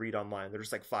scripts you can read online.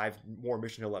 There's like 5 more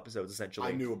Mission Hill episodes essentially.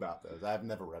 I knew about those. I've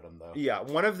never read them though. Yeah,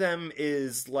 one of them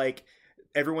is like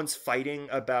everyone's fighting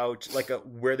about like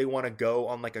where they want to go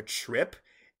on like a trip,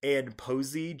 and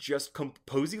Posey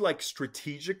like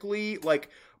strategically like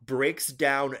breaks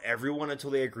down everyone until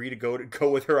they agree to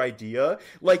go with her idea.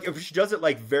 Like if she does it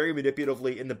like very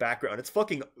manipulatively in the background, it's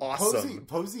fucking awesome.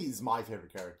 Posey is my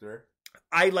favorite character.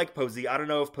 I like Posey. I don't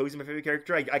know if Posey's my favorite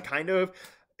character. I kind of,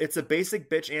 it's a basic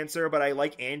bitch answer, but I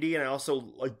like Andy and I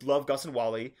also like love Gus and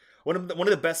Wally. One of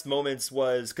the best moments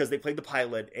was because they played the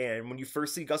pilot, and when you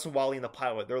first see Gus and Wally in the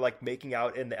pilot, they're like making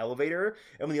out in the elevator,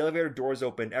 and when the elevator doors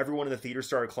open, everyone in the theater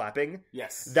started clapping.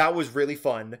 Yes. That was really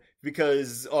fun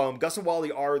because Gus and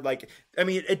Wally are like, I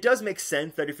mean, it does make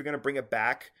sense that if you're gonna bring it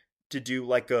back to do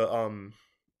like a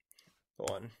hold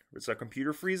on, it's a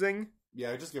computer freezing.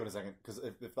 Yeah, just give it a second because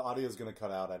if the audio is gonna cut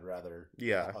out, I'd rather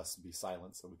us be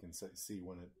silent so we can see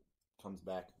when it comes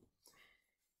back.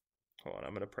 Hold on,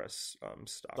 I'm gonna press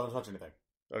stop. Don't touch anything.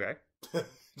 Okay.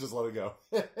 Just let it go.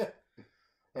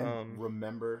 And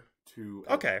remember to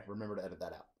edit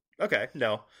that out. Okay,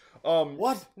 no.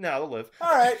 What? No, they'll live. All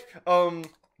right.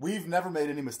 We've never made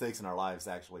any mistakes in our lives,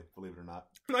 actually, believe it or not.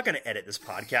 I'm not gonna edit this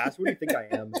podcast. What do you think I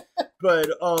am? But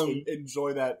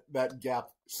enjoy that gap.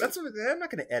 I'm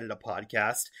not going to edit a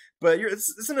podcast, but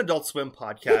it's an Adult Swim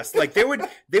podcast. Like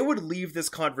they would leave this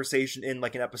conversation in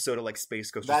like an episode of like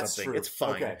Space Ghost or That's something. True. It's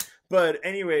fine. Okay. But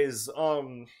anyways,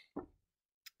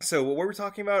 so what were we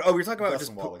talking about? Oh, we were talking about Gus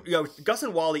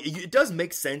and Wally. It does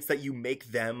make sense that you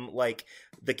make them like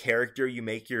the character you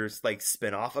make your like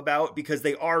spin-off about, because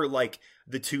they are like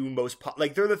the two most I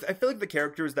feel like the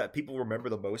characters that people remember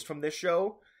the most from this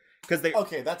show. Because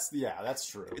that's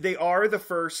true.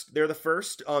 They're the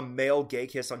first male gay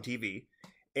kiss on TV,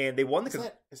 and they won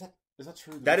the. Is that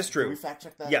true? That is true. Did we fact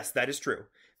check that? Yes, that is true.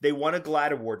 They won a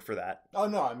GLAAD award for that. Oh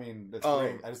no, I mean that's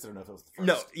great. I just didn't know if it was the first.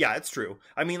 No, yeah, it's true.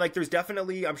 I mean, like, there's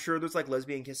definitely, I'm sure there's like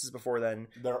lesbian kisses before then.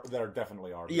 There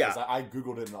definitely are. Yeah, I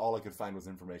googled it and all I could find was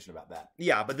information about that.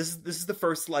 Yeah, but this is the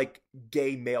first like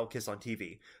gay male kiss on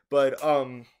TV. But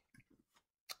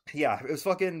yeah, it was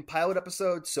fucking pilot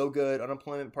episode, so good.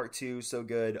 Unemployment Part 2, so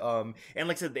good. And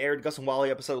like I said, they aired Gus and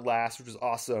Wally episode last, which was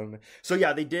awesome. So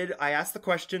yeah, they did. I asked the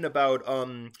question about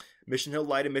Mission Hill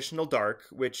Light and Mission Hill Dark,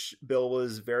 which Bill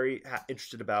was very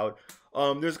interested about.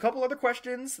 There's a couple other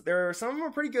questions. Some of them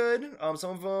were pretty good. Some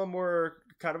of them were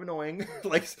kind of annoying.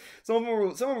 Like some of them were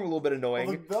a little bit annoying.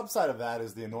 Well, the upside of that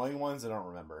is the annoying ones I don't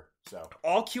remember. So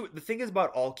the thing is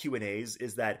about all Q&As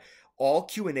is that all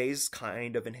Q&As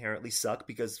kind of inherently suck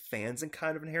because fans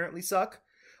kind of inherently suck.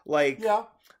 Like, yeah.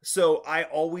 So I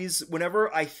always,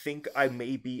 whenever I think I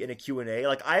may be in a Q&A,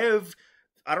 like I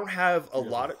don't have a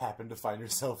lot of... happen to find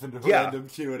yourself into a random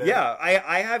Q&A. Yeah,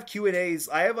 I have Q&As.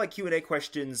 I have like Q&A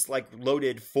questions like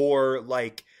loaded for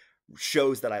like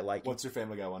shows that I like. What's your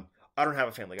Family Guy one? I don't have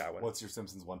a Family Guy one. What's your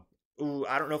Simpsons one? Ooh,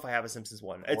 I don't know if I have a Simpsons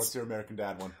one. What's your American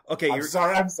Dad one? Okay, I'm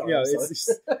sorry. Yeah,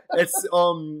 it's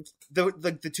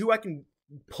the two I can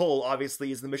pull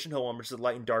obviously is the Mission Hill one, which is the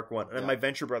Light and Dark one, and then my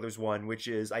Venture Brothers one, which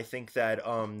is I think that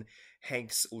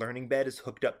Hank's learning bed is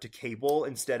hooked up to cable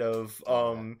instead of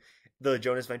the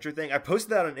Jonas Venture thing. I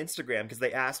posted that on Instagram because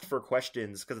they asked for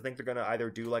questions because I think they're gonna either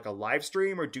do like a live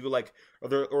stream or do like or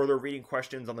they're reading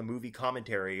questions on the movie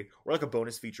commentary or like a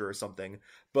bonus feature or something.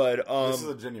 But this is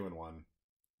a genuine one.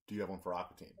 Do you have one for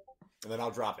Aqua Teen? And then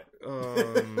I'll drop it.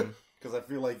 Because I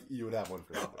feel like you would have one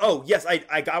for Aqua Teen. Oh, yes,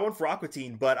 I got one for Aqua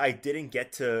Teen, but I didn't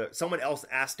get to... Someone else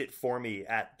asked it for me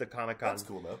at the Comic-Con. That's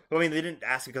cool, though. I mean, they didn't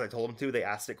ask it because I told them to. They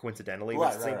asked it coincidentally.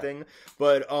 Right, it's the same thing.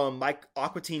 But my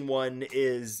Aqua Teen one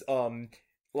is...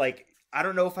 like I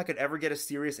don't know if I could ever get a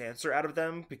serious answer out of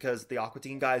them because the Aqua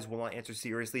Teen guys will not answer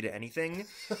seriously to anything.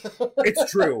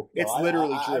 It's true. No, It's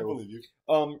literally I true. believe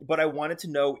you. But I wanted to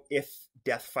know if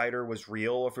Death Fighter was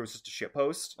real or if it was just a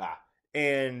shitpost.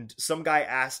 And some guy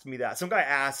asked me that. Some guy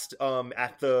asked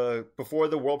before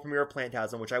the world premiere of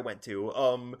Plantasm, which I went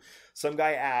to. Some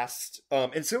guy asked,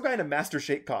 and some guy in a Master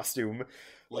Shake costume.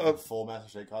 Like a full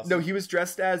Master Shake costume? No, he was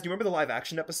dressed as. Do you remember the live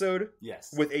action episode?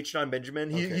 Yes. With H. John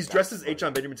Benjamin. Okay, He's dressed as funny. H.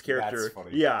 John Benjamin's character. That's funny.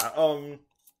 Yeah.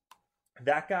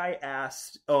 That guy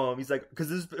asked, he's like, because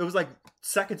it was like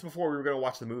seconds before we were going to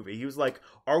watch the movie. He was like,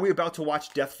 are we about to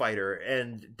watch Death Fighter?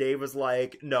 And Dave was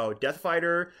like, no, Death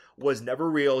Fighter was never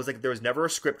real. It's like there was never a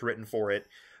script written for it.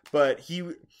 But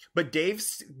Dave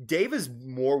is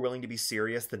more willing to be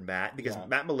serious than Matt because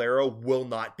Matt Malero will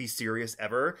not be serious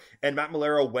ever. And Matt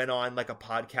Malero went on like a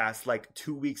podcast like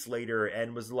 2 weeks later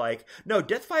and was like, no,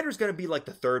 Death Fighter is going to be like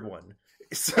the third one.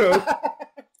 So...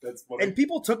 That's funny. And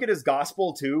people took it as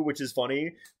gospel too, which is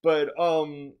funny. But all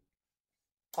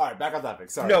right, back on topic.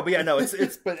 Sorry. No, but yeah, no,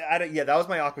 it's but that was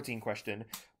my Aqua Teen question.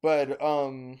 But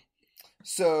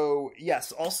so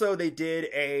yes, also they did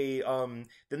then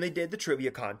they did the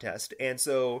trivia contest, and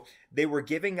so they were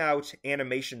giving out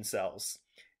animation cells,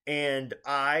 and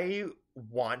I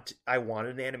wanted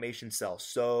an animation cell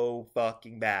so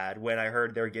fucking bad when I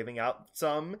heard they were giving out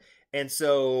some, and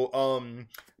so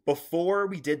before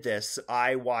we did this,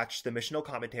 I watched the Mission Hill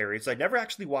commentaries. So I never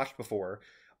actually watched before.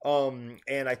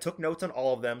 And I took notes on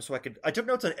all of them I took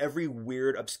notes on every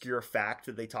weird, obscure fact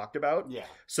that they talked about. Yeah.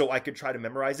 So I could try to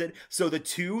memorize it. So the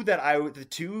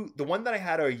one that I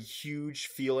had a huge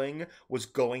feeling was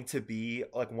going to be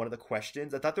like one of the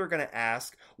questions. I thought they were going to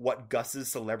ask what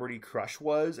Gus's celebrity crush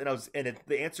was. The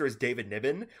answer is David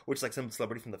Niven, which is like some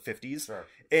celebrity from the 50s. Sure.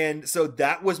 And so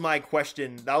that was my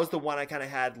question. That was the one I kind of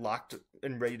had locked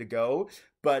and ready to go.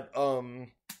 But,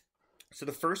 so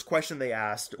the first question they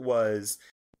asked was,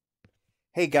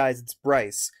 hey guys, it's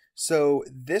Bryce. So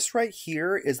this right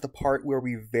here is the part where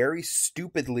we very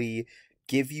stupidly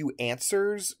give you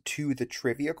answers to the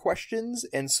trivia questions.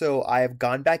 And so I have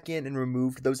gone back in and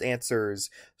removed those answers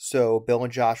so Bill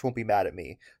and Josh won't be mad at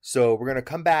me. So we're going to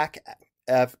come back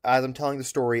as I'm telling the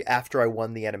story after I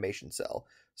won the animation cell.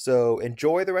 So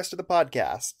enjoy the rest of the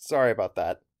podcast. Sorry about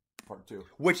that. Part 2.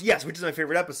 Which is my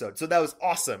favorite episode. So that was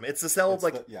awesome. It's the cell of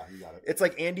like you got it. It's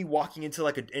like Andy walking into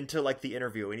the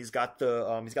interview, and he's got the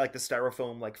like the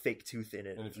styrofoam like fake tooth in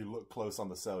it. And if you look close on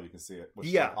the cell, you can see it.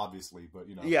 Which, obviously, but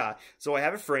you know. Yeah. So I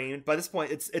have it framed. By this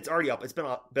point, it's already up. It's been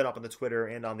up on the Twitter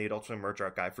and on the Adult Swim merch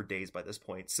archive for days by this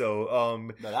point. So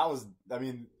no,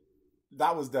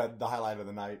 that was the highlight of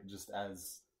the night, just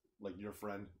as. Like your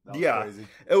friend. That was crazy.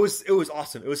 It was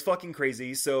awesome. It was fucking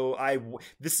crazy. So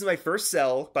this is my first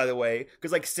cell, by the way,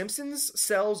 because like Simpsons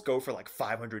cells go for like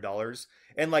 $500,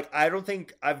 and like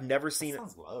I've never seen. That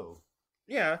sounds low.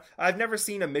 Yeah, I've never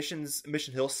seen a Mission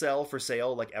Hill cell for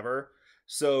sale like ever.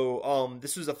 So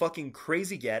this was a fucking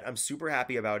crazy get. I'm super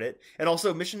happy about it. And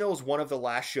also Mission Hill is one of the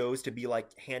last shows to be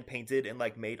like hand painted and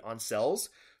like made on cells.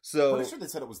 So pretty sure they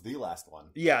said it was the last one.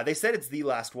 Yeah, they said it's the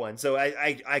last one. So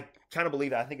I kind of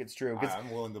believe that. I think it's true. I'm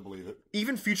willing to believe it.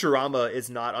 Even Futurama is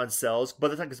not on cells,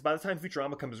 because by the time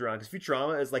Futurama comes around, because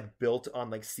Futurama is like built on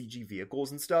like CG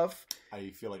vehicles and stuff. I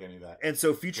feel like I knew that. And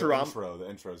so Futurama, the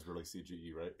intro is really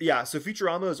CGE, right? Yeah, so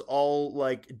Futurama is all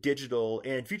like digital,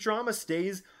 and Futurama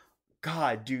stays.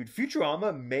 God, dude,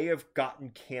 Futurama may have gotten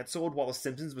canceled while The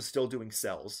Simpsons was still doing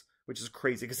cells, which is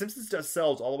crazy because Simpsons does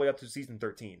cells all the way up to season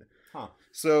 13. Huh.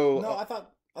 So no, I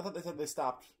thought they said they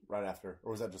stopped right after,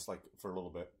 or was that just like for a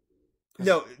little bit?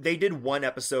 No, they did one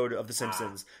episode of The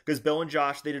Simpsons because Bill and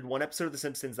Josh, they did one episode of The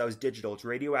Simpsons that was digital. It's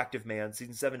Radioactive Man,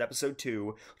 season 7, episode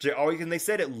 2. And they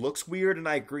said it looks weird, and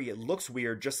I agree, it looks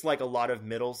weird, just like a lot of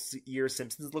middle year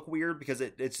Simpsons look weird because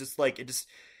it's just like it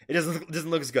doesn't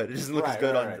look as good. It doesn't look as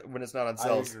good when it's not on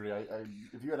cells. I agree.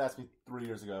 If you had asked me 3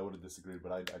 years ago, I would have disagreed,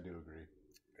 but I do agree.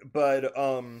 But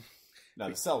no,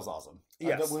 the cell's awesome.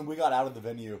 Yes. When we got out of the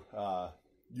venue,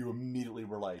 you immediately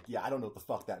were like, yeah, I don't know what the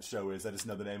fuck that show is. I just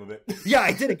know the name of it. Yeah,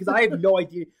 I did it because I have no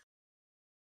idea.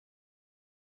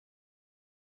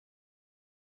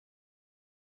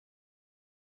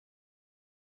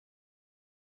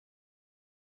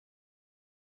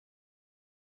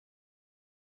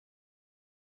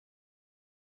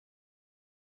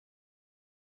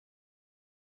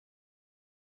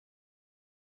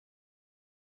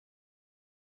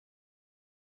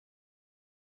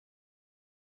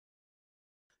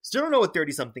 Still don't know what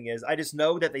 30-something is. I just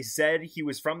know that they said he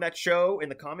was from that show in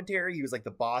the commentary. He was like the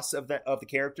boss of the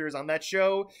characters on that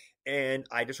show, and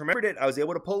I just remembered it. I was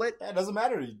able to pull it. Yeah, it doesn't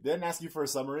matter. They didn't ask you for a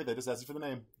summary. They just asked you for the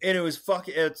name. And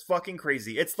it's fucking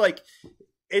crazy. It's like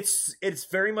it's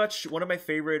very much one of my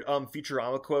favorite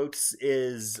Futurama quotes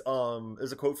is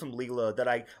a quote from Leela that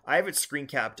I have it screen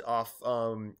capped off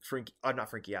not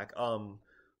Frankiac.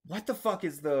 What the fuck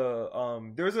is the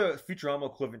there's a Futurama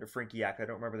equivalent to Frankiac. I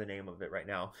don't remember the name of it right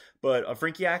now. But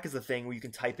Frankiac is a thing where you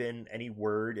can type in any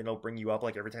word and it'll bring you up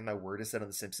like every time that word is said on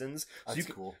The Simpsons. So That's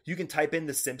cool. You can type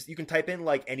in you can type in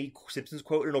like any Simpsons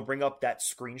quote and it'll bring up that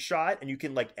screenshot, and you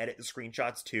can like edit the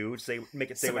screenshots too to make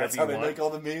it say So whatever that's how you they want. make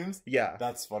all the memes? Yeah.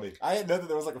 That's funny. I didn't know that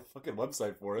there was like a fucking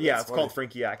website for it. Yeah, That's it's called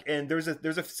Frankiac. And there's a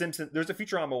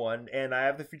Futurama one, and I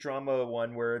have the Futurama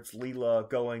one where it's Leela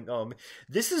going,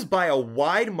 this is by a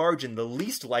wide margin the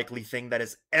least likely thing that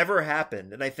has ever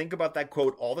happened. And I think about that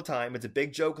quote all the time. It's a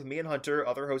big joke with me and Hunter,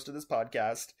 other host of this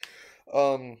podcast.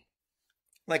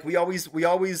 Like we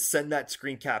always send that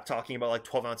screen cap talking about like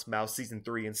 12 Ounce Mouse season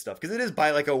 3 and stuff, because it is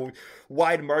by like a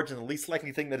wide margin the least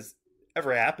likely thing that has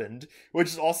ever happened, which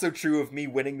is also true of me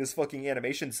winning this fucking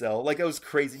animation cell. Like, it was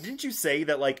crazy. Didn't you say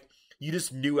that like you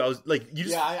just knew I was like you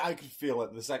just Yeah, I could feel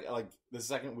it. The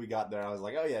second we got there, I was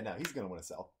like, oh yeah, no, he's gonna win a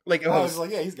cell. like I was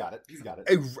like, yeah, he's got it.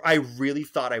 I really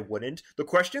thought I wouldn't. The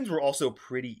questions were also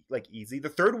pretty like easy. The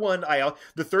third one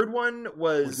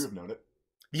was Would you have known it?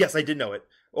 Yes, I did know it.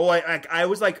 Oh, I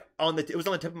was like it was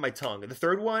on the tip of my tongue. The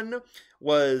third one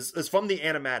was from the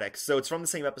animatics, so it's from the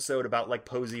same episode about like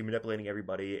Posey manipulating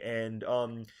everybody, and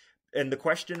the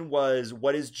question was,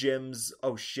 what is Jim's?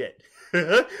 Oh shit!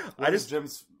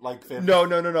 Jim's like favorite?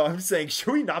 No. I'm saying,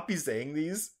 should we not be saying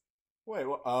these? Wait,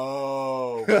 what?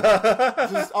 Oh,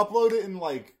 just upload it in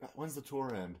like, when's the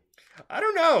tour end? I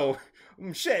don't know.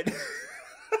 Shit.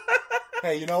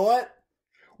 Hey, you know what?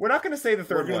 We're not going to say the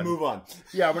third one. We're going to move on.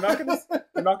 Yeah, we're not going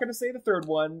to say the third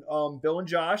one. Bill and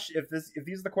Josh, if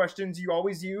these are the questions you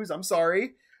always use, I'm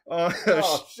sorry.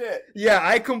 Oh shit. Yeah,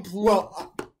 I completely.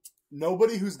 Well,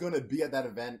 nobody who's going to be at that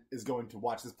event is going to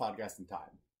watch this podcast in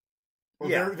time. Or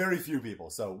Yeah. very, very few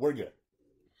people, so we're good.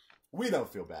 We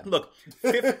don't feel bad. Look,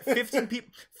 15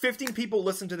 people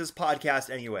listen to this podcast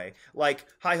anyway. Like,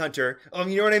 hi Hunter.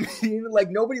 You know what I mean? Like,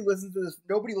 nobody listens to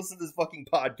this fucking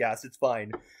podcast. It's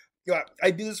fine. Yeah,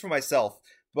 I do this for myself.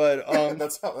 But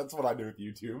that's what I do with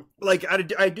YouTube. Like,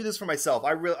 I do this for myself.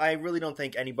 I really don't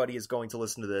think anybody is going to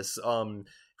listen to this.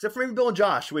 Except for maybe Bill and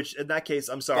Josh, which in that case,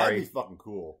 I'm sorry. That'd be fucking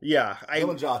cool. Yeah,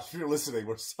 Bill and Josh, if you're listening,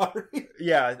 we're sorry.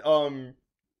 Yeah.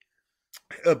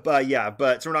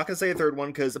 But so we're not gonna say a third one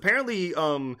because apparently,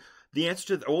 the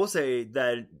answer to I will say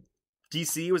that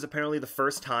DC was apparently the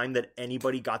first time that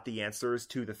anybody got the answers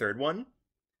to the third one.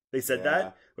 They said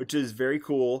that, which is very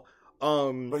cool.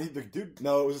 But the dude,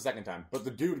 no, it was the second time. But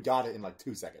the dude got it in like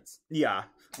 2 seconds. Yeah,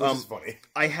 which is funny.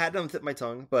 I had them tip my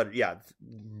tongue, but yeah,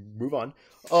 move on.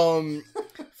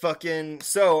 Fucking.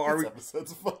 So are this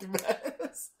episode's a fucking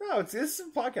mess. No, this is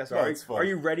a podcast. No, are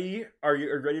you ready? Are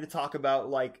you ready to talk about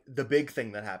like the big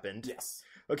thing that happened? Yes.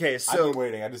 Okay, so I've been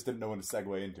waiting. I just didn't know when to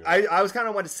segue into it. I was kind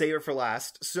of wanted to save it for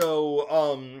last.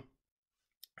 So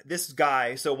this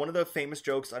guy, so one of the famous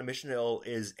jokes on Mission Hill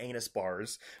is anus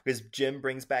bars, because Jim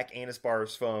brings back anus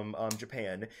bars from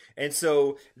Japan. And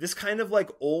so this kind of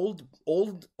like older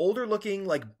looking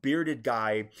like bearded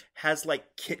guy has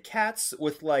like Kit Kats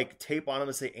with like tape on them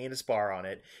to say anus bar on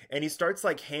it, and he starts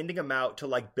like handing them out to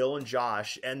like Bill and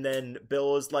Josh, and then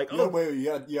Bill is like, "Oh, wait, you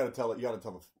gotta tell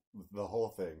the whole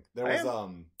thing." There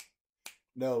was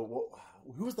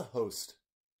who was the host?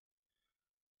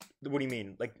 What do you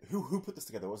mean? Like who put this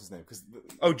together? What's his name?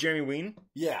 Jeremy Ween?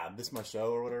 Yeah, This My Show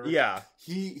or whatever. Yeah.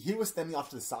 He was standing off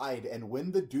to the side, and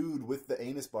when the dude with the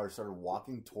anus bar started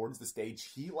walking towards the stage,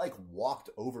 he like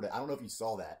walked over to. I don't know if you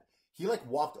saw that. He like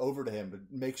walked over to him to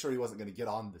make sure he wasn't going to get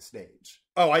on the stage.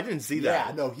 Oh, I didn't see that.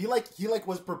 Yeah, no, he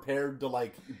was prepared to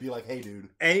like be like, "Hey, dude."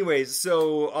 Anyways,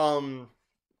 so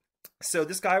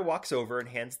this guy walks over and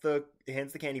hands the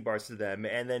candy bars to them,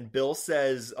 and then Bill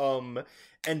says,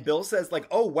 like,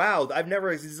 "Oh wow,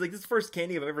 he's like, this is the first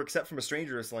candy I've ever accepted from a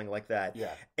stranger," or something like that.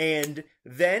 Yeah. And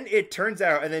then it turns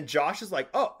out, and then Josh is like,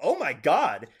 oh my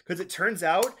god, because it turns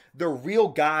out the real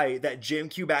guy that Jim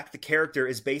Cuback, the character,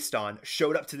 is based on,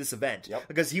 showed up to this event. Yep.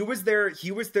 Because he was their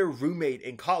roommate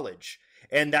in college.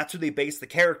 And that's who they based the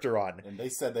character on. And they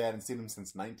said they hadn't seen him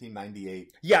since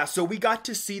 1998. Yeah, so we got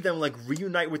to see them, like,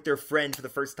 reunite with their friend for the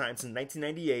first time since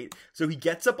 1998. So he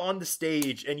gets up on the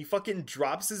stage, and he fucking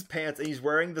drops his pants, and he's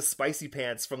wearing the spicy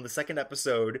pants from the second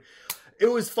episode. It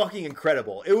was fucking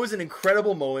incredible. It was an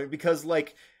incredible moment because,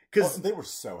 like... They were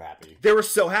so happy. They were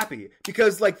so happy.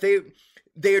 Because, like,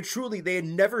 they had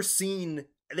never seen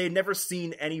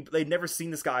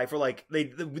this guy for like they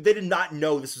did not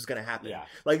know this was gonna happen. Yeah.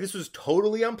 Like this was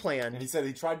totally unplanned. And he said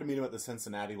he tried to meet him at the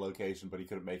Cincinnati location, but he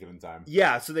couldn't make it in time.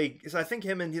 Yeah, so I think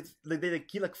him and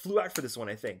he like flew out for this one.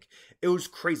 I think it was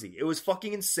crazy. It was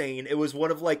fucking insane. It was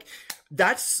one of like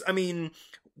I mean,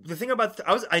 the thing about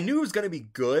I knew it was gonna be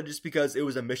good just because it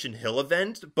was a Mission Hill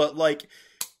event, but like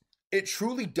it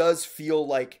truly does feel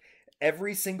like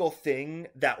every single thing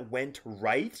that went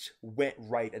right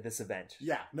at this event.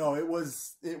 Yeah, no, it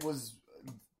was.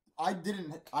 I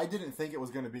didn't think it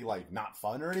was going to be like not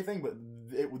fun or anything, but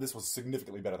this was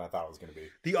significantly better than I thought it was going to be.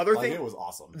 The other thing, it was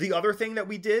awesome. The other thing that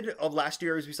we did of last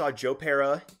year is we saw Joe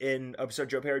Pera do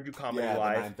comedy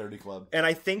live, the 9:30 Club, and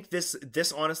I think this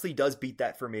honestly does beat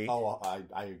that for me. Oh,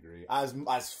 I agree. As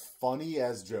funny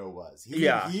as Joe was,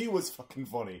 he was fucking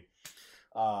funny.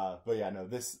 But yeah, no,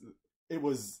 it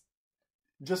was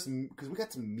just because we got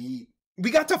to meet. I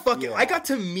got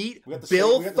to meet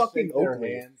Bill fucking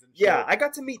Oakley. Yeah, I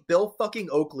got to meet Bill fucking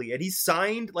Oakley, and he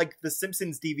signed like the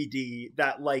Simpsons DVD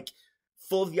that like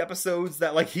full of the episodes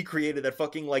that like he created that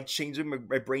fucking like changed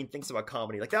my brain thinks about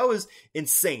comedy. Like that was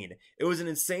insane. It was an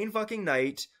insane fucking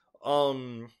night.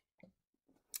 But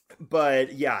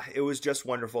yeah, it was just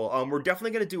wonderful. We're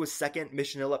definitely gonna do a second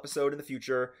Mission Hill episode in the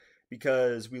future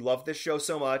because we love this show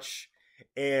so much.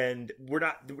 And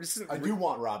I do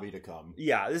want Robbie to come.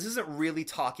 Yeah, this isn't really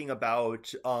talking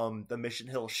about the Mission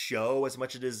Hill show as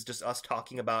much as it is just us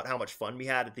talking about how much fun we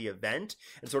had at the event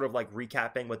and sort of like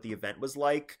recapping what the event was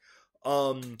like.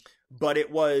 But it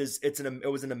was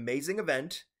an amazing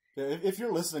event. If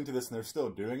you're listening to this and they're still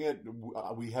doing it,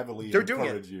 we heavily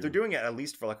encourage you. They're doing it at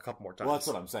least for like a couple more times. Well, that's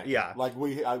what I'm saying. Yeah, like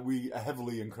we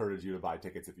heavily encourage you to buy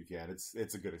tickets if you can.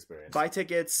 It's a good experience. Buy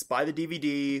tickets, buy the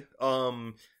DVD.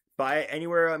 Buy it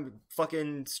anywhere,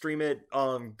 fucking stream it.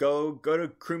 Go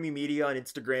to Croomy Media on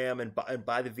Instagram and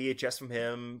buy the VHS from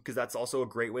him because that's also a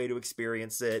great way to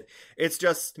experience it. It's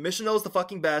just Mission Hill is the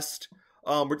fucking best.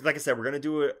 Like I said, we're gonna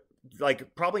do it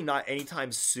like probably not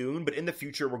anytime soon, but in the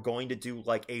future we're going to do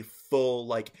like a full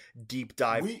like deep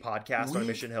dive podcast on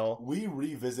Mission Hill. We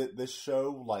revisit this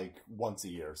show like once a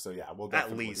year, so yeah, we'll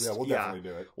definitely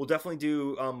do it. We'll definitely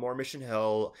do more Mission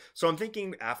Hill. So I'm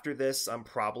thinking after this, I'm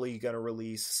probably gonna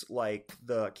release like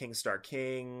the King Star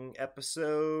King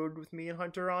episode with me and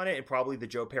Hunter on it, and probably the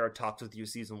Joe Pera Talks with You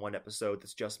season 1 episode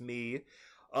that's just me.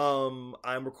 I'm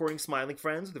recording Smiling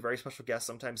Friends with a very special guest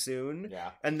sometime soon.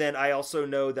 Yeah. And then I also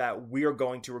know that we are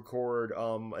going to record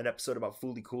an episode about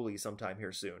Fooly Cooley sometime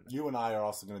here soon. You and I are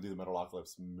also going to do the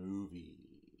Metalocalypse movie.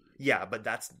 Yeah, but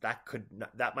that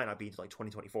might not be until like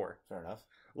 2024. Fair enough.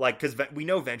 Like, because we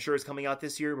know Venture is coming out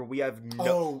this year, but we have no...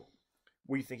 Oh.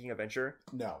 Were you thinking of Venture?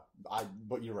 No,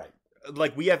 but you're right.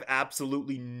 Like, we have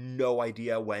absolutely no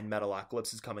idea when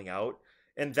Metalocalypse is coming out.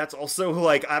 And that's also,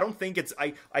 like, I don't think it's...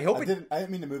 I hope I didn't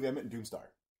mean the movie, I meant Doomstar.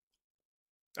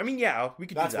 I mean, yeah, we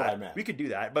could do that. That's what I meant. We could do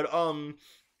that. But,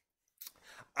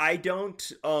 I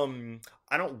don't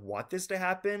want this to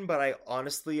happen, but I'm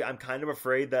kind of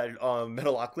afraid that,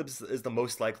 Metalocalypse is the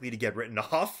most likely to get written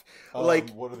off.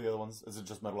 What are the other ones? Is it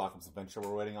just Metalocalypse and Venture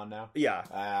we're waiting on now? Yeah.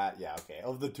 Yeah, okay.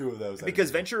 Of the two of those.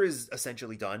 Because Venture is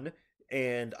essentially done.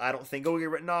 And I don't think it'll get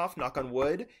written off, knock on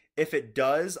wood. If it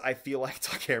does, I feel like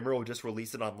Doc Hammer will just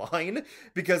release it online.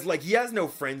 Because, like, he has no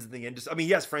friends in the industry. I mean,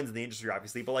 he has friends in the industry,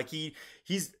 obviously. But, like,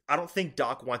 he's... I don't think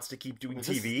Doc wants to keep doing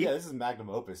TV. This is magnum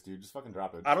opus, dude. Just fucking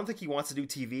drop it. I don't think he wants to do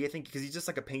TV. I think because he's just,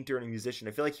 like, a painter and a musician.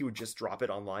 I feel like he would just drop it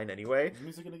online anyway. Is the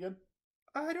music any good?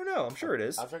 I don't know. I'm sure it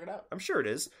is. I'll check it out. I'm sure it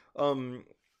is.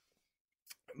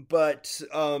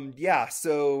 Yeah.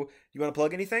 So, you want to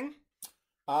plug anything?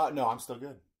 No, I'm still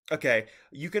good. Okay,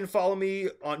 you can follow me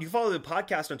you can follow the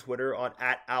podcast on Twitter on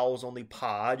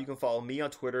 @OwlsOnlyPod. You can follow me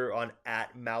on Twitter on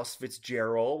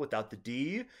 @MouseFitzGerald without the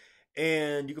D.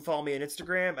 And you can follow me on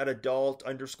Instagram at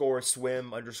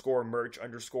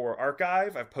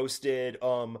adult_swim_merch_archive. I've posted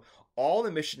all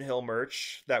the Mission Hill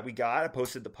merch that we got. I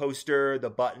posted the poster, the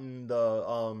button,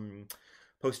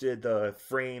 posted the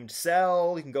framed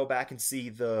cell. You can go back and see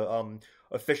the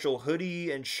official hoodie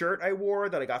and shirt I wore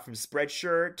that I got from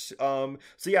Spreadshirt.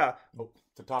 So yeah.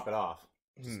 To top it off,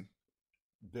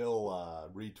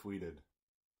 Bill retweeted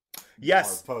our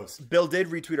post. Bill did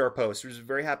retweet our post. I was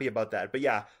very happy about that. But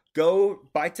yeah, go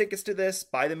buy tickets to this,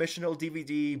 buy the Mission Hill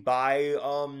DVD, buy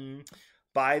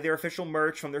their official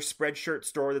merch from their Spreadshirt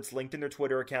store that's linked in their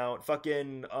Twitter account.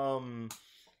 Fucking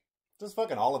just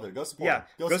fucking all of it. Go support it.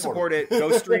 Go support it.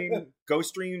 Go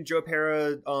stream Joe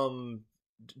Pera.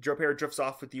 Joe Pera Drifts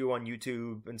Off with You on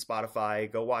YouTube and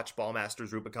Spotify. Go watch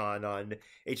Ballmasters Rubicon on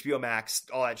HBO Max.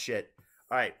 All that shit.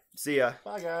 All right. See ya.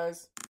 Bye, guys.